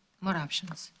options. What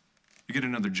options? You get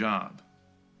another job.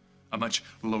 A much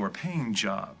lower paying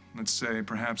job. Let's say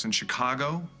perhaps in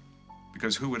Chicago,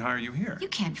 because who would hire you here? You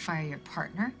can't fire your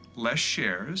partner. Less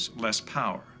shares, less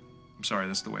power. I'm sorry,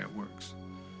 that's the way it works.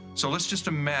 So let's just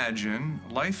imagine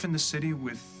life in the city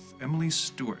with Emily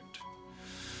Stewart.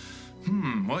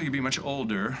 Well, you'd be much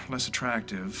older, less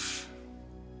attractive,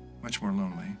 much more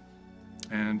lonely.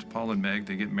 And Paul and Meg,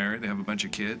 they get married, they have a bunch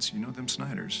of kids. You know them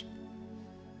Snyders.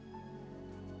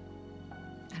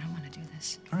 I don't want to do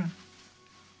this. All right.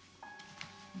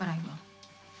 But I will.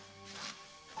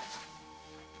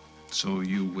 So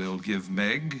you will give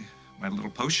Meg my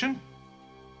little potion?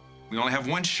 We only have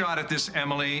one shot at this,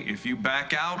 Emily. If you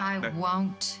back out... I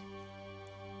won't.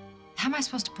 How am I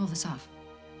supposed to pull this off?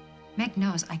 Meg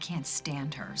knows I can't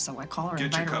stand her, so I call her and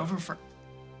invite her over for...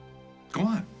 Go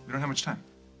on. We don't have much time.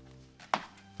 I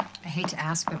hate to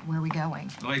ask, but where are we going?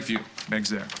 Lakeview. Meg's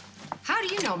there. How do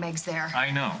you know Meg's there?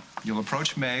 I know. You'll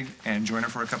approach Meg and join her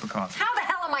for a cup of coffee. How the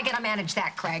hell am I gonna manage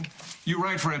that, Craig? You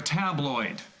write for a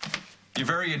tabloid. You're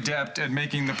very adept at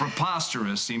making the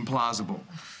preposterous seem plausible.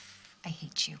 I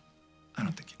hate you. I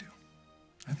don't think you do.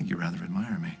 I think you rather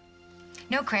admire me.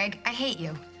 No, Craig, I hate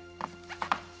you.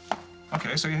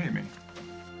 Okay, so you hate me.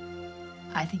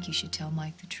 I think you should tell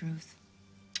Mike the truth.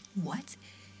 What?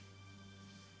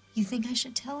 You think I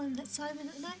should tell him that Simon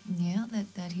and I... Yeah,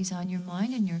 that he's on your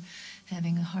mind and you're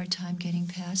having a hard time getting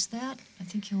past that. I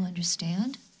think he'll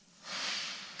understand.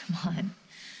 Come on.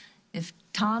 If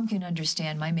Tom can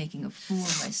understand my making a fool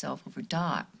of myself over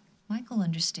Doc, Mike will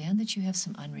understand that you have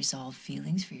some unresolved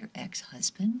feelings for your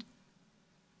ex-husband.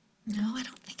 No, I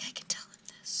don't think I can tell him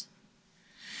this.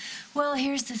 Well,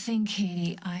 here's the thing,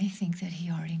 Katie. I think that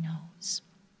he already knows.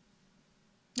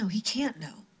 No, he can't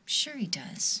know. Sure he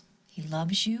does. He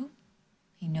loves you.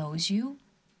 He knows you.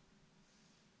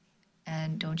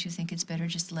 And don't you think it's better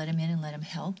just to let him in and let him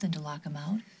help than to lock him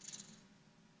out?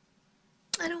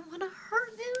 I don't want to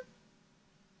hurt him.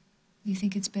 You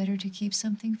think it's better to keep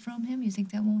something from him? You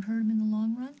think that won't hurt him in the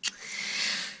long run?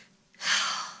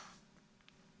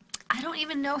 I don't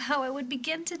even know how I would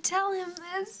begin to tell him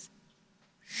this.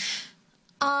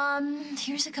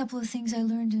 Here's a couple of things I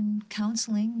learned in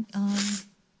counseling.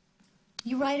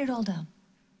 You write it all down.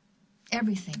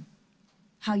 Everything.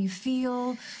 How you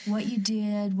feel, what you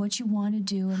did, what you want to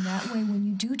do, and that way when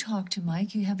you do talk to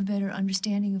Mike, you have a better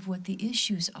understanding of what the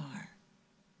issues are.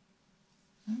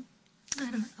 Huh?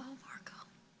 I don't know, Margot.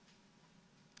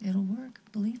 It'll work,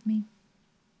 believe me.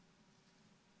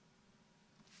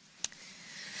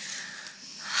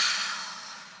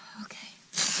 Okay.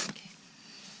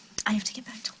 I have to get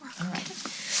back to work. All right.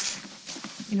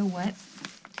 You know what?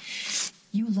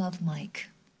 You love Mike,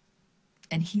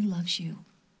 and he loves you.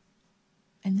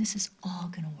 And this is all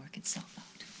gonna work itself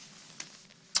out.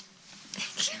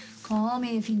 Thank you. Call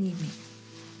me if you need me.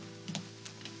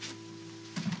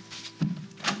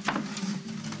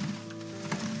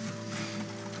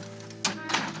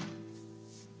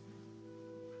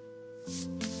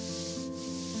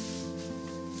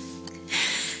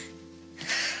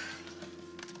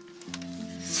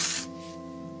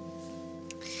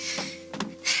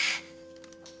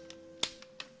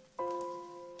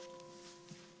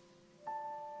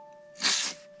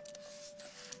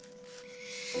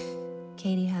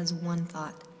 Katie has one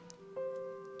thought.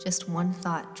 Just one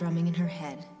thought drumming in her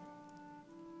head.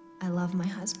 I love my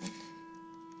husband.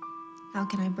 How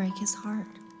can I break his heart?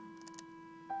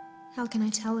 How can I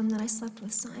tell him that I slept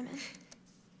with Simon?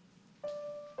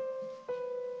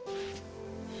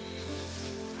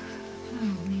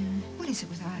 Oh, man. What is it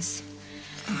with us?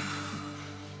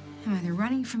 I'm either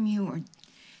running from you or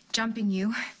jumping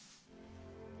you.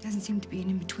 Doesn't seem to be an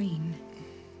in-between.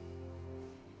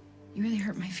 You really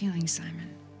hurt my feelings,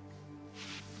 Simon.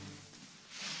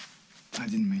 I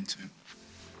didn't mean to.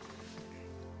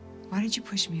 Why did you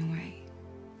push me away?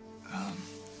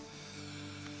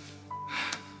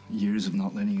 Years of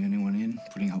not letting anyone in,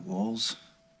 putting up walls,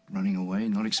 running away,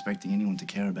 not expecting anyone to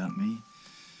care about me.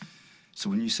 So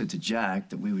when you said to Jack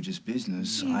that we were just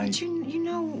business, But you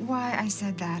know why I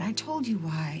said that. I told you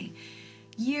why.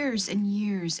 Years and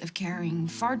years of caring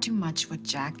far too much what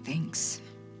Jack thinks.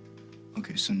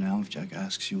 Okay, so now if Jack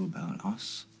asks you about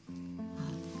us?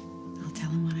 I'll tell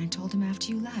him what I told him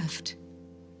after you left.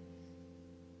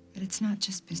 But it's not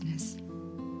just business.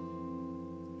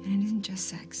 And it isn't just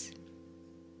sex.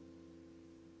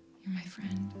 You're my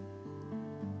friend.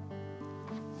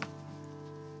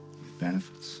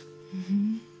 Benefits?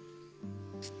 Mm-hmm.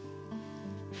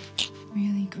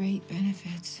 Really great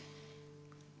benefits.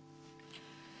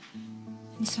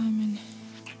 And Simon,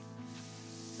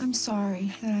 I'm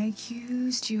sorry that I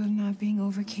accused you of not being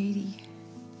over Katie.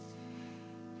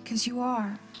 Because you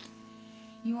are.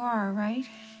 You are, right?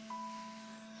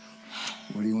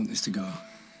 Where do you want this to go?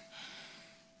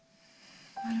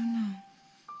 I don't know.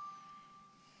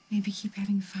 Maybe keep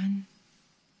having fun.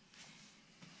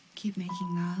 Keep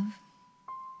making love.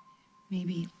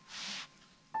 Maybe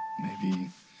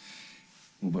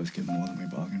we'll both get more than we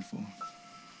bargained for.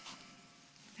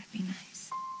 that'd be nice.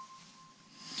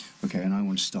 Okay, and I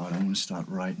want to start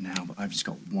right now, but I've just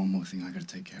got one more thing I gotta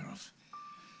take care of.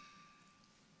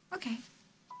 Okay.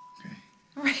 Okay.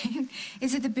 All right.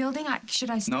 Is it the building? Should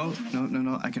I... No,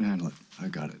 I can handle it. I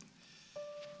got it.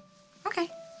 Okay.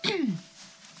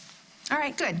 All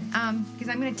right, good. Because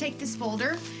I'm going to take this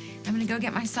folder. I'm going to go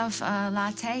get myself a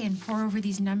latte and pour over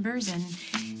these numbers and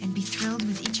be thrilled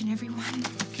with each and every one.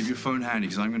 Keep your phone handy,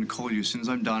 because I'm going to call you as soon as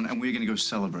I'm done, and we're going to go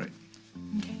celebrate.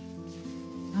 Okay.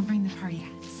 I'll bring the party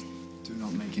hats. Do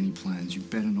not make any plans. You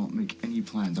better not make any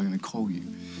plans. I'm going to call you.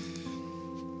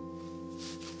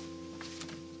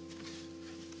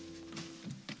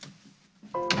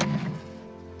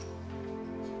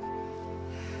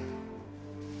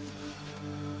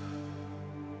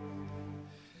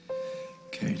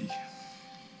 Katie.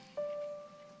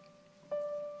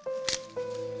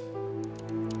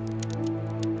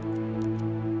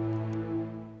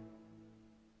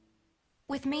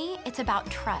 With me, it's about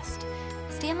trust.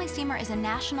 Stanley Steamer is a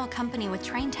national company with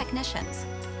trained technicians.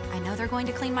 I know they're going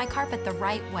to clean my carpet the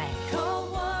right way. Call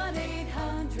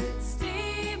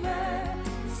 1-800-STEAMER.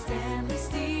 Stanley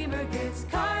Steamer gets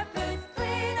carpet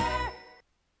cleaner.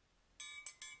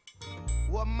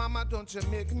 Well, Mama, don't you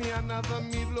make me another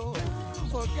meatloaf.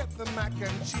 Forget the mac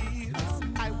and cheese.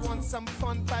 I want some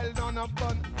fun piled on a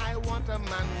bun. I want a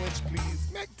manwich, please.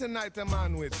 Make tonight a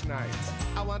manwich night.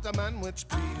 I want a manwich,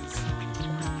 please.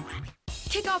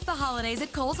 Kick off the holidays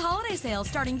at Kohl's Holiday Sale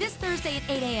starting this Thursday at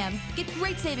 8 a.m. Get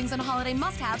great savings on holiday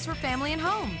must-haves for family and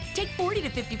home. Take 40 to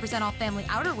 50% off family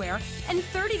outerwear and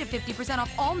 30 to 50%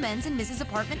 off all men's and Mrs.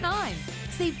 Apartment 9.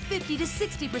 Save 50 to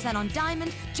 60% on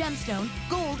diamond, gemstone,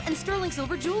 gold, and sterling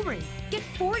silver jewelry. Get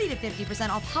 40 to 50%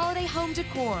 off holiday home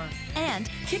decor. And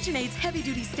KitchenAid's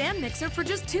heavy-duty stand mixer for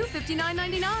just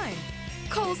 $259.99.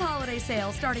 Kohl's holiday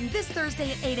sale starting this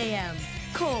Thursday at 8 a.m.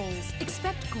 Kohl's.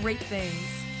 Expect great things.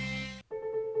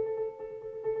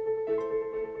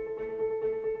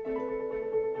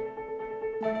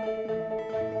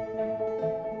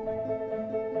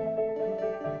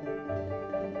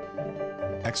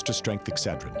 Extra strength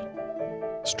Excedrin.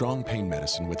 Strong pain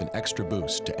medicine with an extra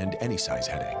boost to end any size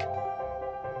headache.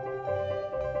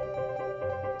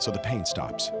 So the pain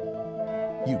stops.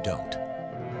 You don't.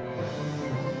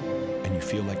 And you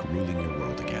feel like ruling your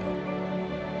world again.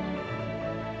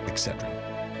 Excedrin.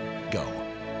 Go.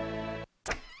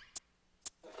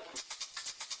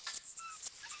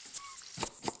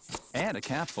 Add a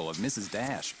capful of Mrs.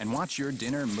 Dash and watch your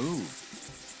dinner move.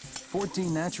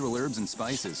 14 natural herbs and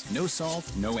spices, no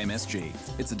salt, no MSG.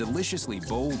 It's a deliciously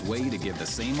bold way to give the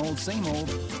same old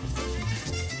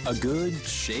a good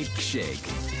shake.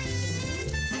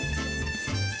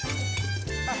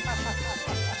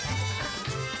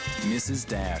 Mrs.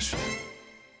 Dash.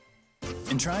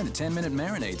 And try the 10-minute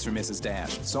marinades from Mrs.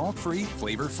 Dash. Salt-free,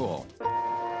 flavorful.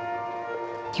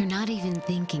 You're not even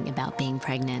thinking about being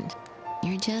pregnant.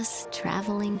 You're just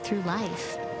traveling through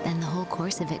life. Then the whole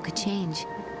course of it could change.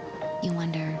 You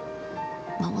wonder,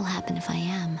 what will happen if I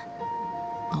am?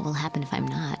 What will happen if I'm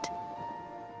not?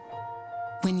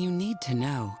 When you need to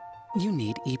know, you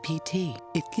need EPT.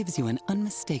 It gives you an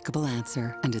unmistakable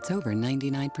answer, and it's over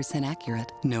 99%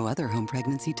 accurate. No other home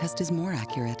pregnancy test is more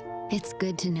accurate. It's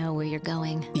good to know where you're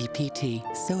going. EPT,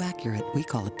 so accurate, we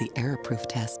call it the error-proof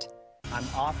test. I'm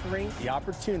offering the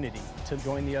opportunity to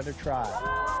join the other tribe.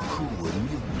 Who will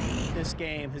mutiny? This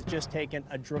game has just taken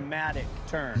a dramatic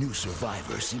turn. New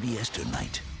Survivor, CBS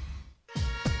tonight.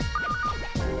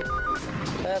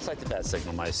 That's like the bat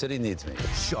signal. My city needs me.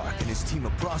 Shark and his team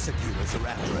of prosecutors are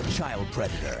after a child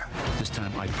predator. This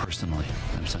time, I personally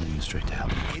am sending you straight to hell.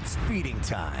 It's feeding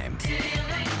time.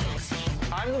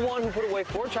 I'm the one who put away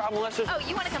 4 child molesters. Oh,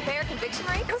 you want to compare conviction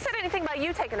rates? Who said anything about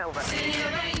you taking over?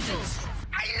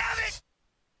 I love it!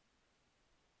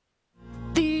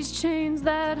 These chains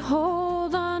that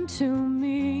hold on to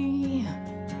me,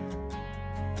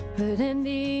 but in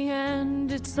the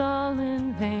end it's all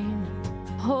in vain,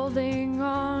 holding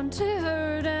on to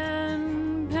hurt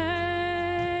and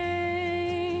pain.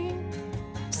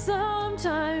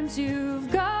 Sometimes you've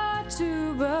got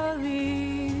to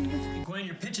believe. Gwen,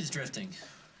 your pitch is drifting.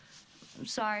 I'm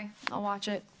sorry, I'll watch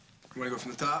it. You want to go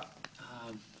from the top?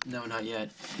 No, not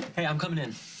yet. Hey, I'm coming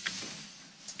in.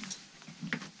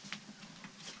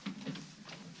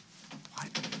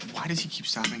 Why does he keep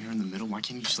stopping her in the middle? Why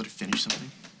can't you just let her finish something?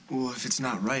 Well, if it's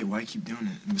not right, why keep doing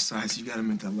it? And besides, you gotta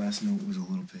admit that last note was a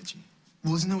little pitchy.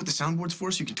 Well, isn't that what the soundboard's for,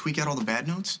 so you can tweak out all the bad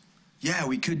notes? Yeah,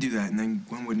 we could do that, and then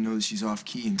Gwen wouldn't know that she's off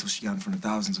key until she got in front of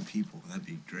thousands of people. That'd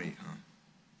be great, huh?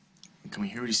 Can we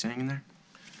hear what he's saying in there?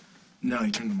 No, he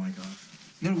turned the mic off.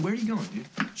 No, where are you going, dude?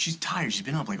 She's tired. She's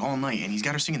been up like all night, and he's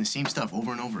got her singing the same stuff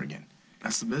over and over again.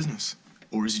 That's the business.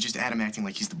 Or is it just Adam acting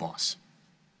like he's the boss?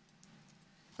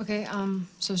 Okay,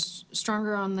 so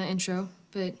stronger on the intro,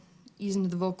 but ease into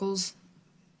the vocals,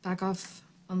 back off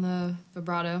on the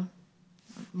vibrato,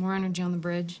 more energy on the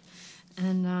bridge,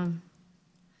 and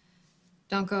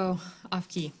don't go off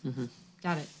key. Mm-hmm.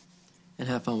 Got it. And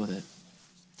have fun with it.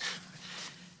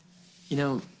 You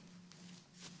know,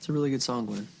 it's a really good song,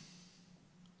 Gwen.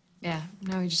 Yeah,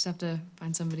 now we just have to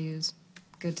find somebody who's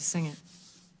good to sing it.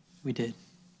 We did.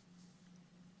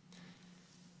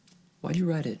 Why'd you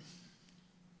write it?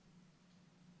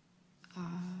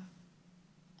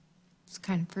 It's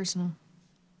kind of personal.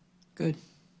 Good.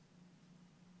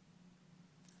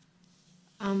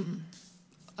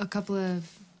 A couple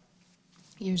of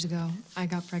years ago, I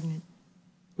got pregnant.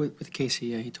 With Casey,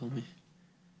 yeah, he told me.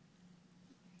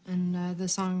 And the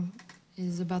song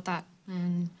is about that,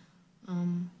 and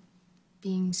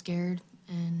being scared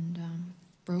and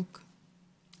broke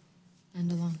and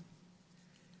alone.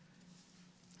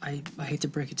 I hate to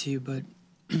break it to you, but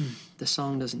the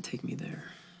song doesn't take me there.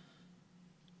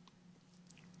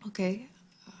 Okay.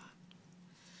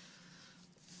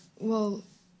 Well,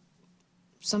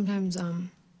 sometimes at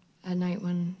night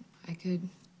when I could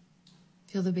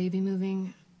feel the baby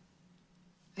moving,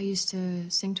 I used to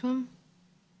sing to him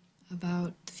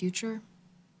about the future,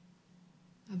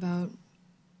 about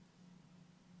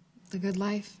the good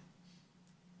life,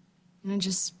 and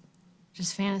just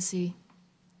fantasy,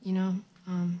 you know,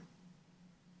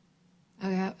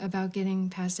 about getting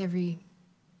past every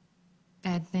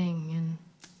bad thing. And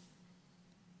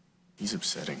he's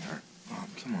upsetting her. Mom,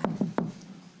 come on.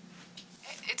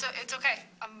 It's okay.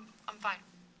 I'm fine.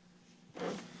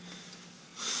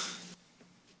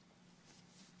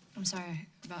 I'm sorry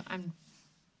about I'm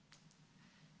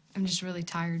just really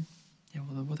tired Yeah,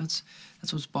 well, that's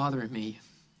what's bothering me.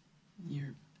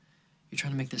 You're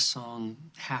trying to make this song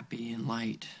happy and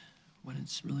light when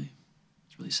it's really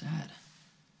sad.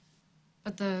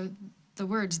 But the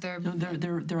words, they're... No,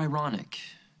 they're ironic,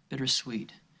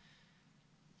 bittersweet.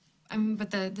 I mean,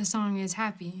 but the song is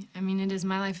happy. I mean, it is.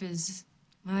 My life is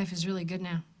really good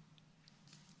now.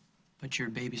 But your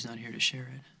baby's not here to share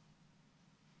it.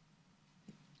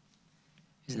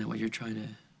 Isn't that what you're trying to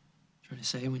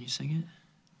say when you sing it?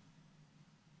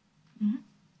 Mm-hmm. You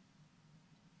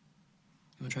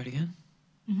want to try it again?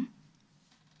 Mm-hmm.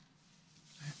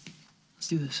 All right, let's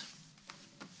do this.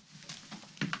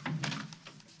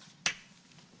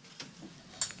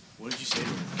 What did you say to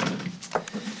her?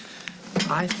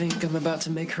 I think I'm about to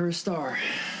make her a star.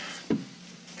 Ready,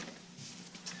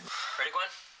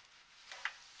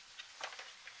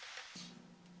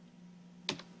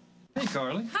 Gwen? Hey,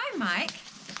 Carly. Hi, Mike.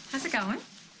 How's it going?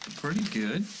 Pretty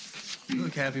good. You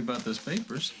look happy about those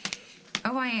papers.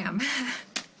 Oh, I am.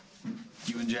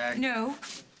 You and Jack? No,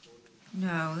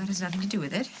 that has nothing to do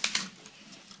with it.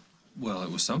 Well,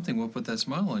 it was something. What put that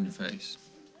smile on your face?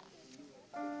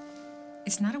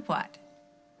 It's not a what.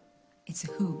 It's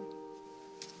a who.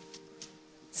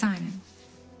 Simon.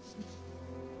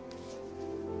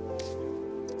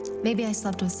 Maybe I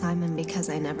slept with Simon because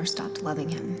I never stopped loving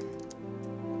him.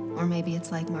 Or maybe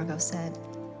it's like Margot said,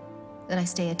 that I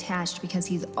stay attached because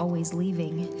he's always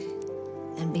leaving,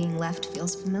 and being left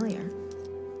feels familiar.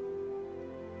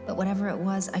 But whatever it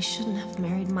was, I shouldn't have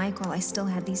married Mike while I still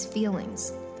had these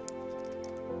feelings.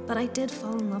 But I did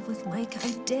fall in love with Mike.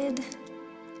 I did.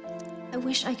 I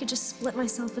wish I could just split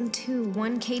myself in two.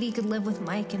 One Katie could live with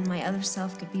Mike and my other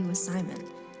self could be with Simon.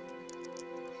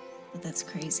 But that's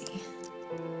crazy.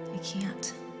 I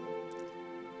can't.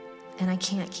 And I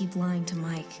can't keep lying to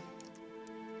Mike.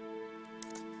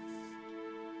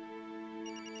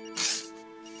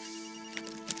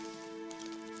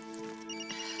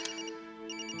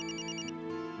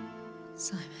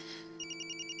 Simon.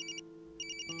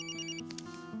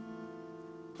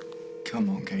 Come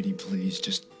on, Katie, please.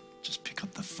 Just pick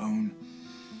up the phone.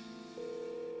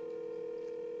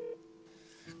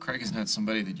 Craig is not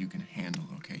somebody that you can handle,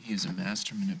 okay? He is a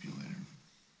master manipulator.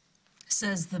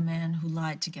 Says the man who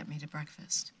lied to get me to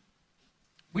breakfast.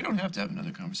 We don't have to have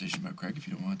another conversation about Craig if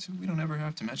you don't want to. We don't ever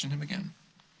have to mention him again.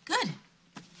 Good.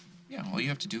 Yeah, all you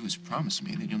have to do is promise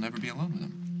me that you'll never be alone with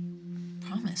him.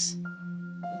 Promise.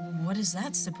 What is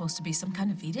that supposed to be? Some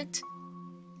kind of edict?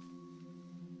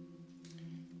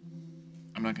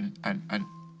 I'm not gonna...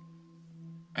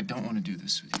 I don't want to do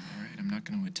this with you, all right? I'm not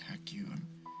gonna attack you.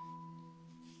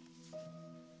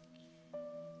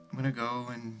 I'm gonna go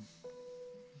and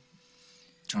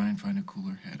try and find a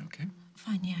cooler head, okay?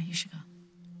 Fine, yeah, you should go.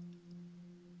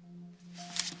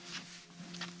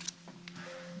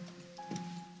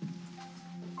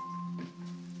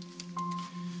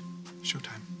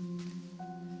 Showtime.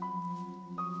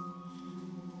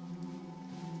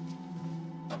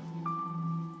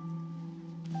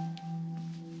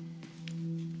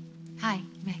 Hi,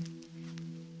 Meg. Do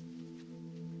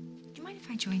you mind if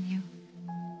I join you?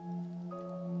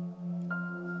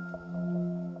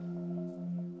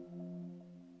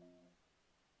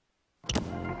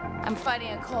 I'm fighting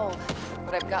a cold,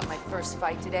 but I've got my first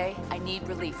fight today. I need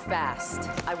relief fast.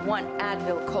 I want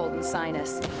Advil cold and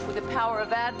sinus. With the power of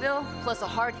Advil, plus a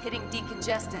hard-hitting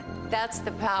decongestant. That's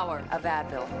the power of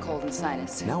Advil cold and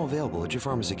sinus. Now available at your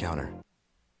pharmacy counter.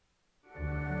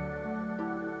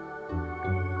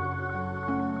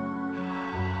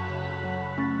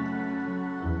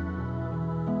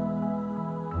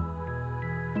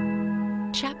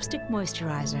 Chapstick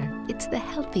Moisturizer. It's the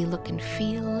healthy look and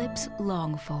feel lips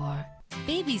long for.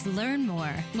 Babies learn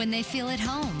more when they feel at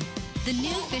home. The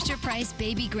new Fisher-Price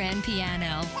Baby Grand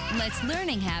Piano lets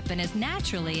learning happen as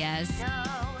naturally as...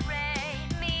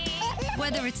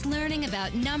 Whether it's learning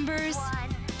about numbers,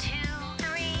 1, 2,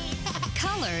 3,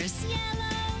 colors,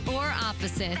 yellow, or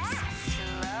opposites.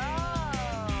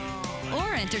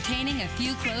 Or entertaining a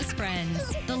few close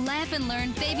friends. The Laugh and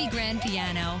Learn Baby Grand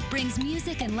Piano brings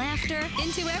music and laughter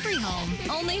into every home.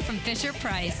 Only from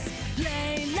Fisher-Price.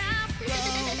 Play, laugh, go.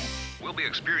 We'll be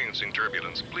experiencing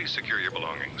turbulence. Please secure your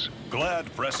belongings.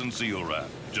 Glad Press and Seal Wrap.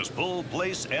 Just pull,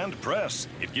 place, and press.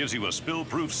 It gives you a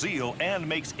spill-proof seal and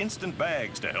makes instant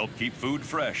bags to help keep food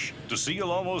fresh. To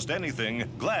seal almost anything,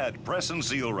 Glad Press and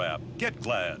Seal Wrap. Get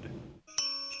Glad.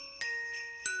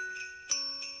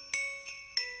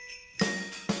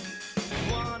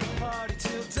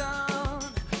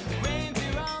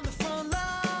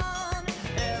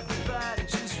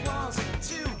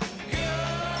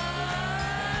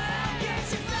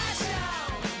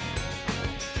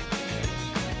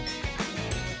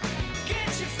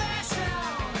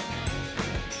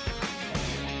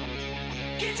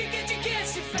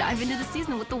 Dive into the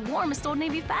season with the warmest Old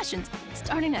Navy fashions,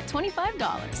 starting at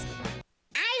 $25.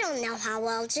 I don't know how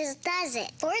Welch's does it.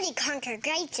 40 Conquer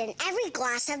grapes in every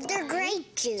glass of their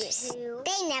grape juice.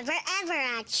 They never ever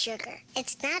add sugar.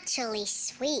 It's naturally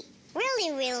sweet.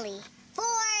 Really, really.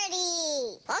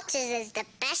 40! Welch's is the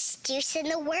best juice in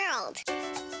the world.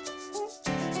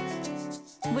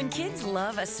 When kids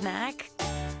love a snack,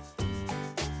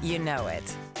 you know it.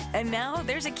 And now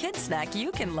there's a kid snack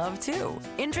you can love too.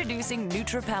 Introducing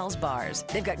NutriPals bars.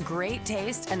 They've got great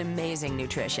taste and amazing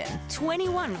nutrition.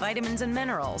 21 vitamins and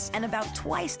minerals, and about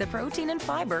twice the protein and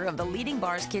fiber of the leading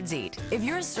bars kids eat. If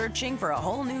you're searching for a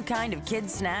whole new kind of kid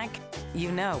snack,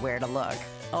 you know where to look.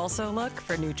 Also look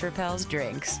for NutriPals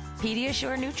drinks.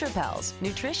 Pediasure NutriPals.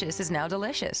 Nutritious is now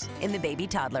delicious. In the baby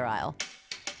toddler aisle.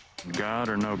 God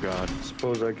or no God?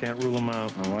 Suppose I can't rule him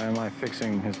out. Well, why am I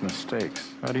fixing his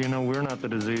mistakes? How do you know we're not the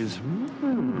disease?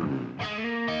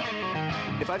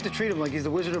 If I have to treat him like he's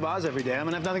the Wizard of Oz every day, I'm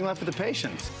gonna have nothing left for the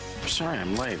patients. I'm sorry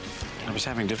I'm late. I was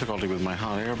having difficulty with my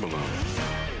hot air balloon.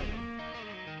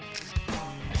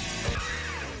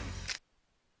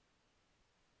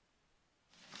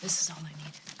 This is all I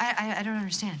need. I don't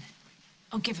understand.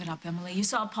 Oh, give it up, Emily. You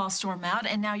saw Paul storm out,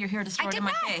 and now you're here to throw it in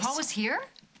my face. Paul was here?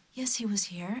 Yes, he was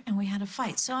here, and we had a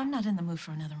fight, so I'm not in the mood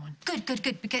for another one. Good,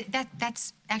 because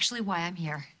that's actually why I'm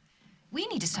here. We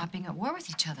need to stop being at war with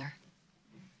each other.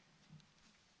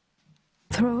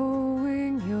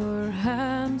 Throwing your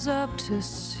hands up to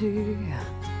see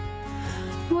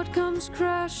what comes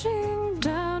crashing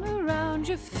down around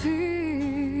your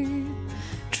feet.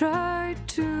 Try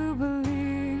to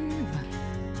believe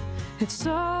it's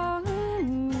all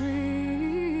in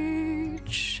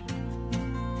reach.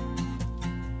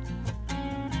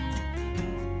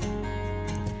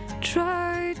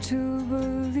 Try to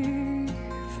believe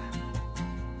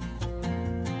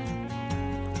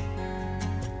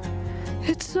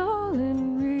it's all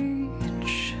in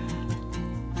reach.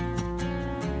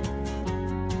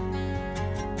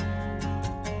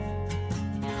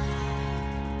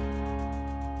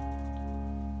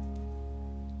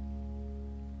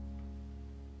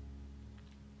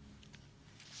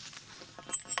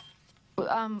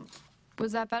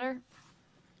 Was that better?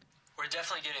 We're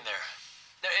definitely getting there.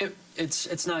 No,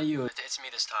 it's not you. It's me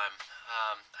this time.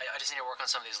 I just need to work on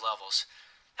some of these levels.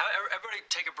 Everybody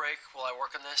take a break while I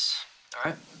work on this. All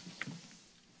right?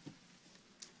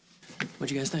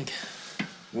 What'd you guys think?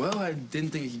 Well, I didn't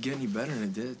think it could get any better, and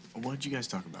it did. What did you guys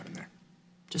talk about in there?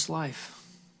 Just life.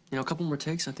 You know, a couple more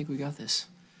takes, I think we got this.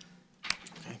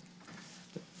 Okay.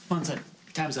 One sec.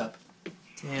 Tab's up.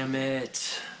 Damn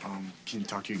it. Can you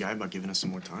talk to your guy about giving us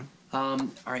some more time? All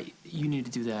right, you need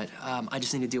to do that. I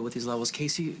just need to deal with these levels.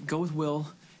 Casey, go with Will.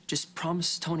 Just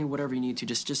promise Tony whatever you need to.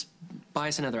 Just buy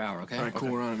us another hour, okay? All right, cool.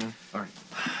 Okay. We're on it, man. All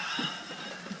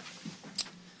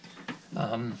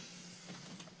right.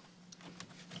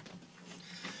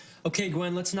 Okay,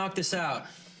 Gwen, let's knock this out.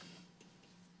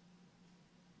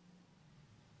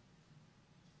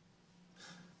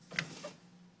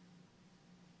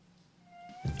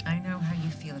 I know how you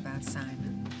feel about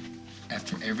Simon.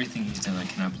 After everything he's done, I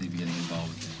cannot believe you're getting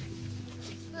involved with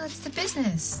him. Well, it's the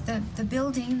business. The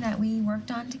building that we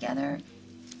worked on together,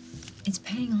 it's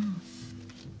paying off.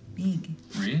 Big.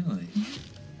 Really?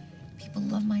 People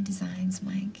love my designs,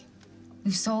 Mike.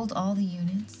 We've sold all the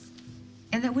units.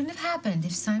 And that wouldn't have happened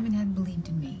if Simon hadn't believed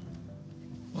in me.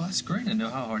 Well, that's great. I know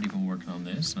how hard you've been working on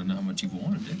this, and I know how much you've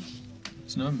wanted it.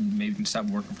 So now maybe you can stop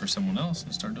working for someone else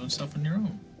and start doing stuff on your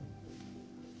own.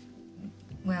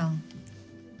 Well,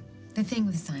 the thing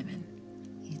with Simon,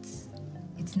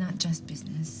 it's not just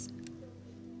business.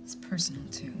 It's personal,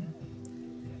 too.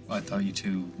 Well, I thought you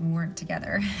two... We weren't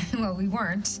together. Well, we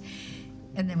weren't,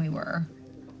 and then we were.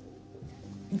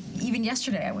 Even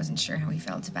yesterday, I wasn't sure how he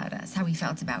felt about us, how he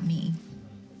felt about me.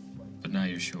 But now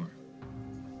you're sure.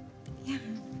 Yeah.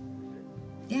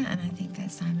 Yeah, and I think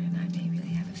that Simon and I may really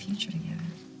have a future together.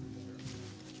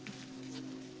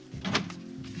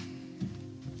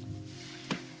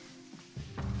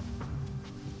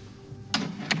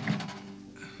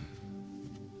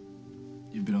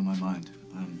 You've been on my mind.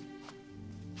 I'm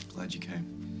glad you came.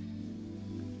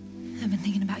 I've been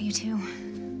thinking about you too.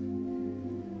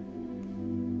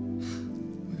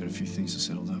 We've got a few things to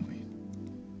settle, don't we?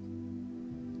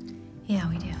 Yeah,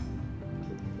 we do.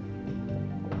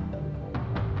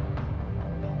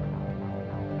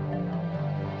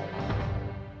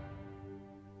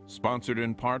 Sponsored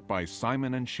in part by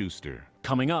Simon & Schuster.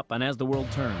 Coming up on As the World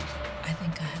Turns. I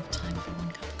think I have time for 1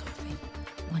 cup of coffee.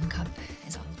 1 cup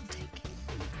is all it'll take.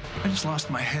 I just lost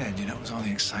my head. You know, it was all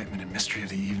the excitement and mystery of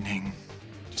the evening.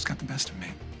 Just got the best of me.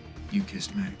 You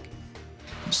kissed Mac.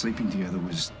 Sleeping together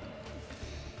was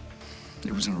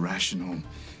It was an irrational,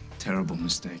 terrible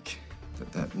mistake.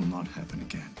 That will not happen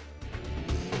again.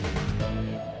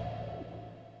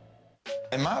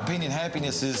 In my opinion,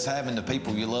 happiness is having the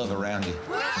people you love around you.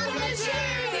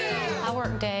 I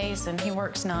work days and he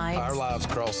works nights. Our lives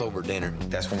cross over dinner.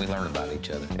 That's when we learn about each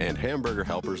other. And Hamburger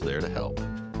Helper's there to help.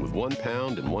 With 1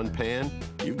 pound and 1 pan,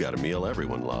 you've got a meal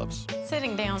everyone loves.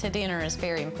 Sitting down to dinner is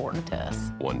very important to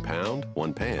us. 1 pound,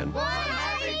 1 pan. One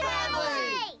happy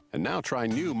family! And now try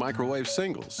new microwave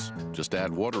singles. Just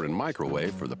add water and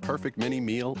microwave for the perfect mini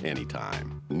meal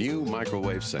anytime. New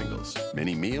microwave singles.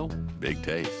 Mini meal, big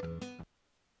taste.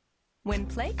 When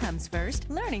play comes first,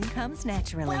 learning comes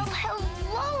naturally. Well,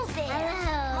 hello there.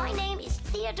 Hello. My name is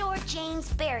Theodore James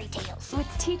Berrytails. With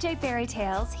TJ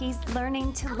Berrytails, he's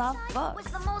learning to love books.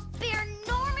 Was the most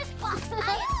enormous box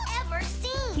I've ever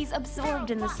seen. He's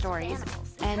absorbed in the stories,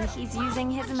 and he's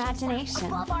using his imagination.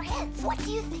 Above our heads. What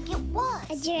do you think it was?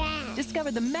 A giraffe.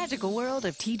 Discover the magical world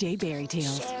of TJ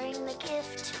Berrytails. Sharing the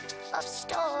gift of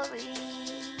stories.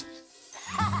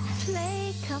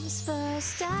 Play comes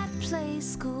first at Play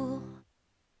School.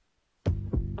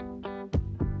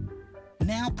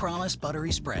 Now Promise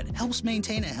Buttery Spread helps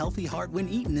maintain a healthy heart when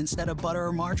eaten instead of butter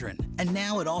or margarine. And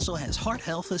now it also has heart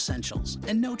health essentials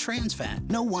and no trans fat.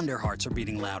 No wonder hearts are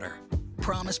beating louder.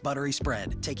 Promise Buttery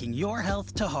Spread, taking your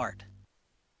health to heart.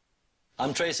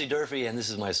 I'm Tracy Durfee, and this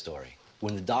is my story.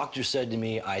 When the doctor said to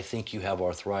me, "I think you have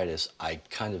arthritis," I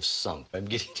kind of sunk. I'm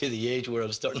getting to the age where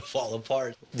I'm starting to fall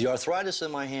apart. The arthritis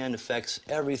in my hand affects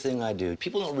everything I do.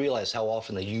 People don't realize how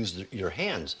often they use your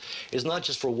hands. It's not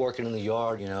just for working in the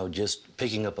yard, you know, just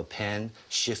picking up a pen,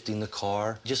 shifting the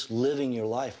car, just living your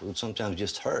life would sometimes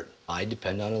just hurt. I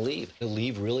depend on Aleve.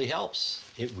 Aleve really helps.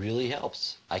 It really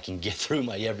helps. I can get through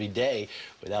my everyday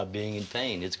without being in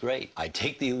pain. It's great. I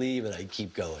take the Aleve and I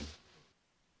keep going.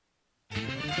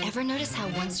 Ever notice how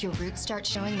once your roots start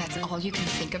showing, that's all you can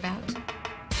think about?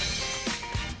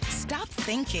 Stop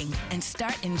thinking and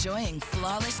start enjoying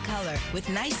flawless color with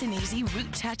Nice and Easy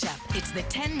Root Touch-Up. It's the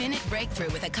 10-minute breakthrough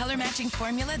with a color-matching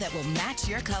formula that will match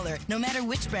your color, no matter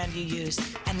which brand you use.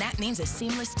 And that means a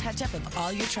seamless touch-up of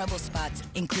all your trouble spots,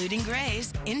 including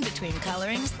grays, in between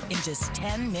colorings, in just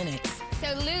 10 minutes.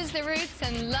 So lose the roots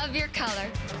and love your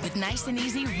color. With Nice and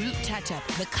Easy Root Touch-Up,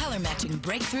 the color-matching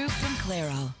breakthrough from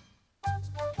Clairol.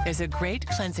 There's a great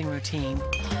cleansing routine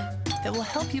that will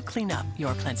help you clean up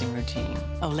your cleansing routine.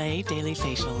 Olay Daily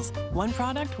Facials. One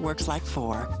product works like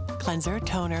 4. Cleanser,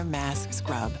 toner, mask,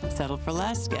 scrub. Settle for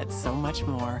less, get so much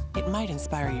more. It might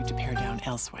inspire you to pare down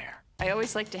elsewhere. I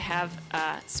always like to have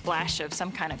a splash of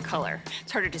some kind of color.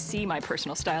 It's harder to see my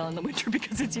personal style in the winter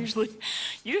because it's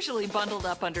usually bundled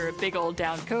up under a big old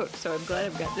down coat. So I'm glad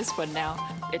I've got this one now.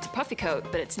 It's a puffy coat,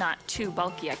 but it's not too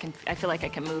bulky. I feel like I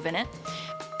can move in it.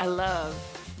 I love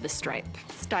the stripe.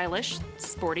 Stylish,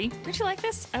 sporty. Don't you like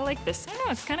this? I like this. I don't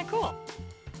know, it's kind of cool.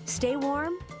 Stay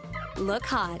warm, look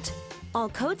hot. All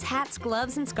coats, hats,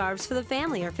 gloves, and scarves for the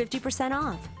family are 50%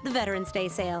 off. The Veterans Day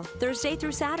sale, Thursday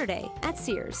through Saturday at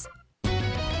Sears.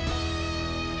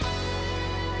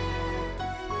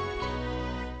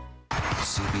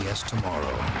 CBS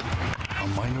tomorrow. A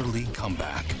minor league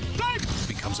comeback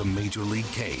becomes a major league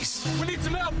case. We need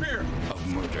some help here. Of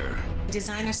murder.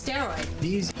 Designer steroid.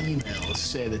 These emails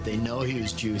say that they know he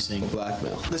was juicing.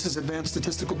 Blackmail. This is advanced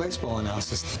statistical baseball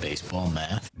analysis. Baseball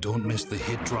math. Don't miss the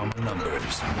hit drama Numbers.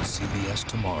 CBS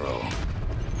tomorrow.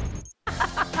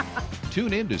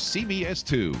 Tune in to CBS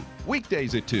 2,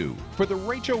 weekdays at 2, for The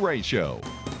Rachel Ray Show.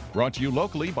 Brought to you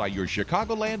locally by your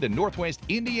Chicagoland and Northwest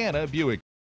Indiana Buick